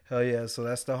 Hell yeah. So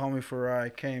that's the homie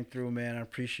Farai came through, man. I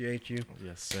appreciate you.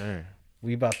 Yes, sir.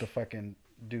 We about to fucking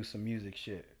do some music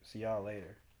shit. See y'all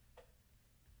later.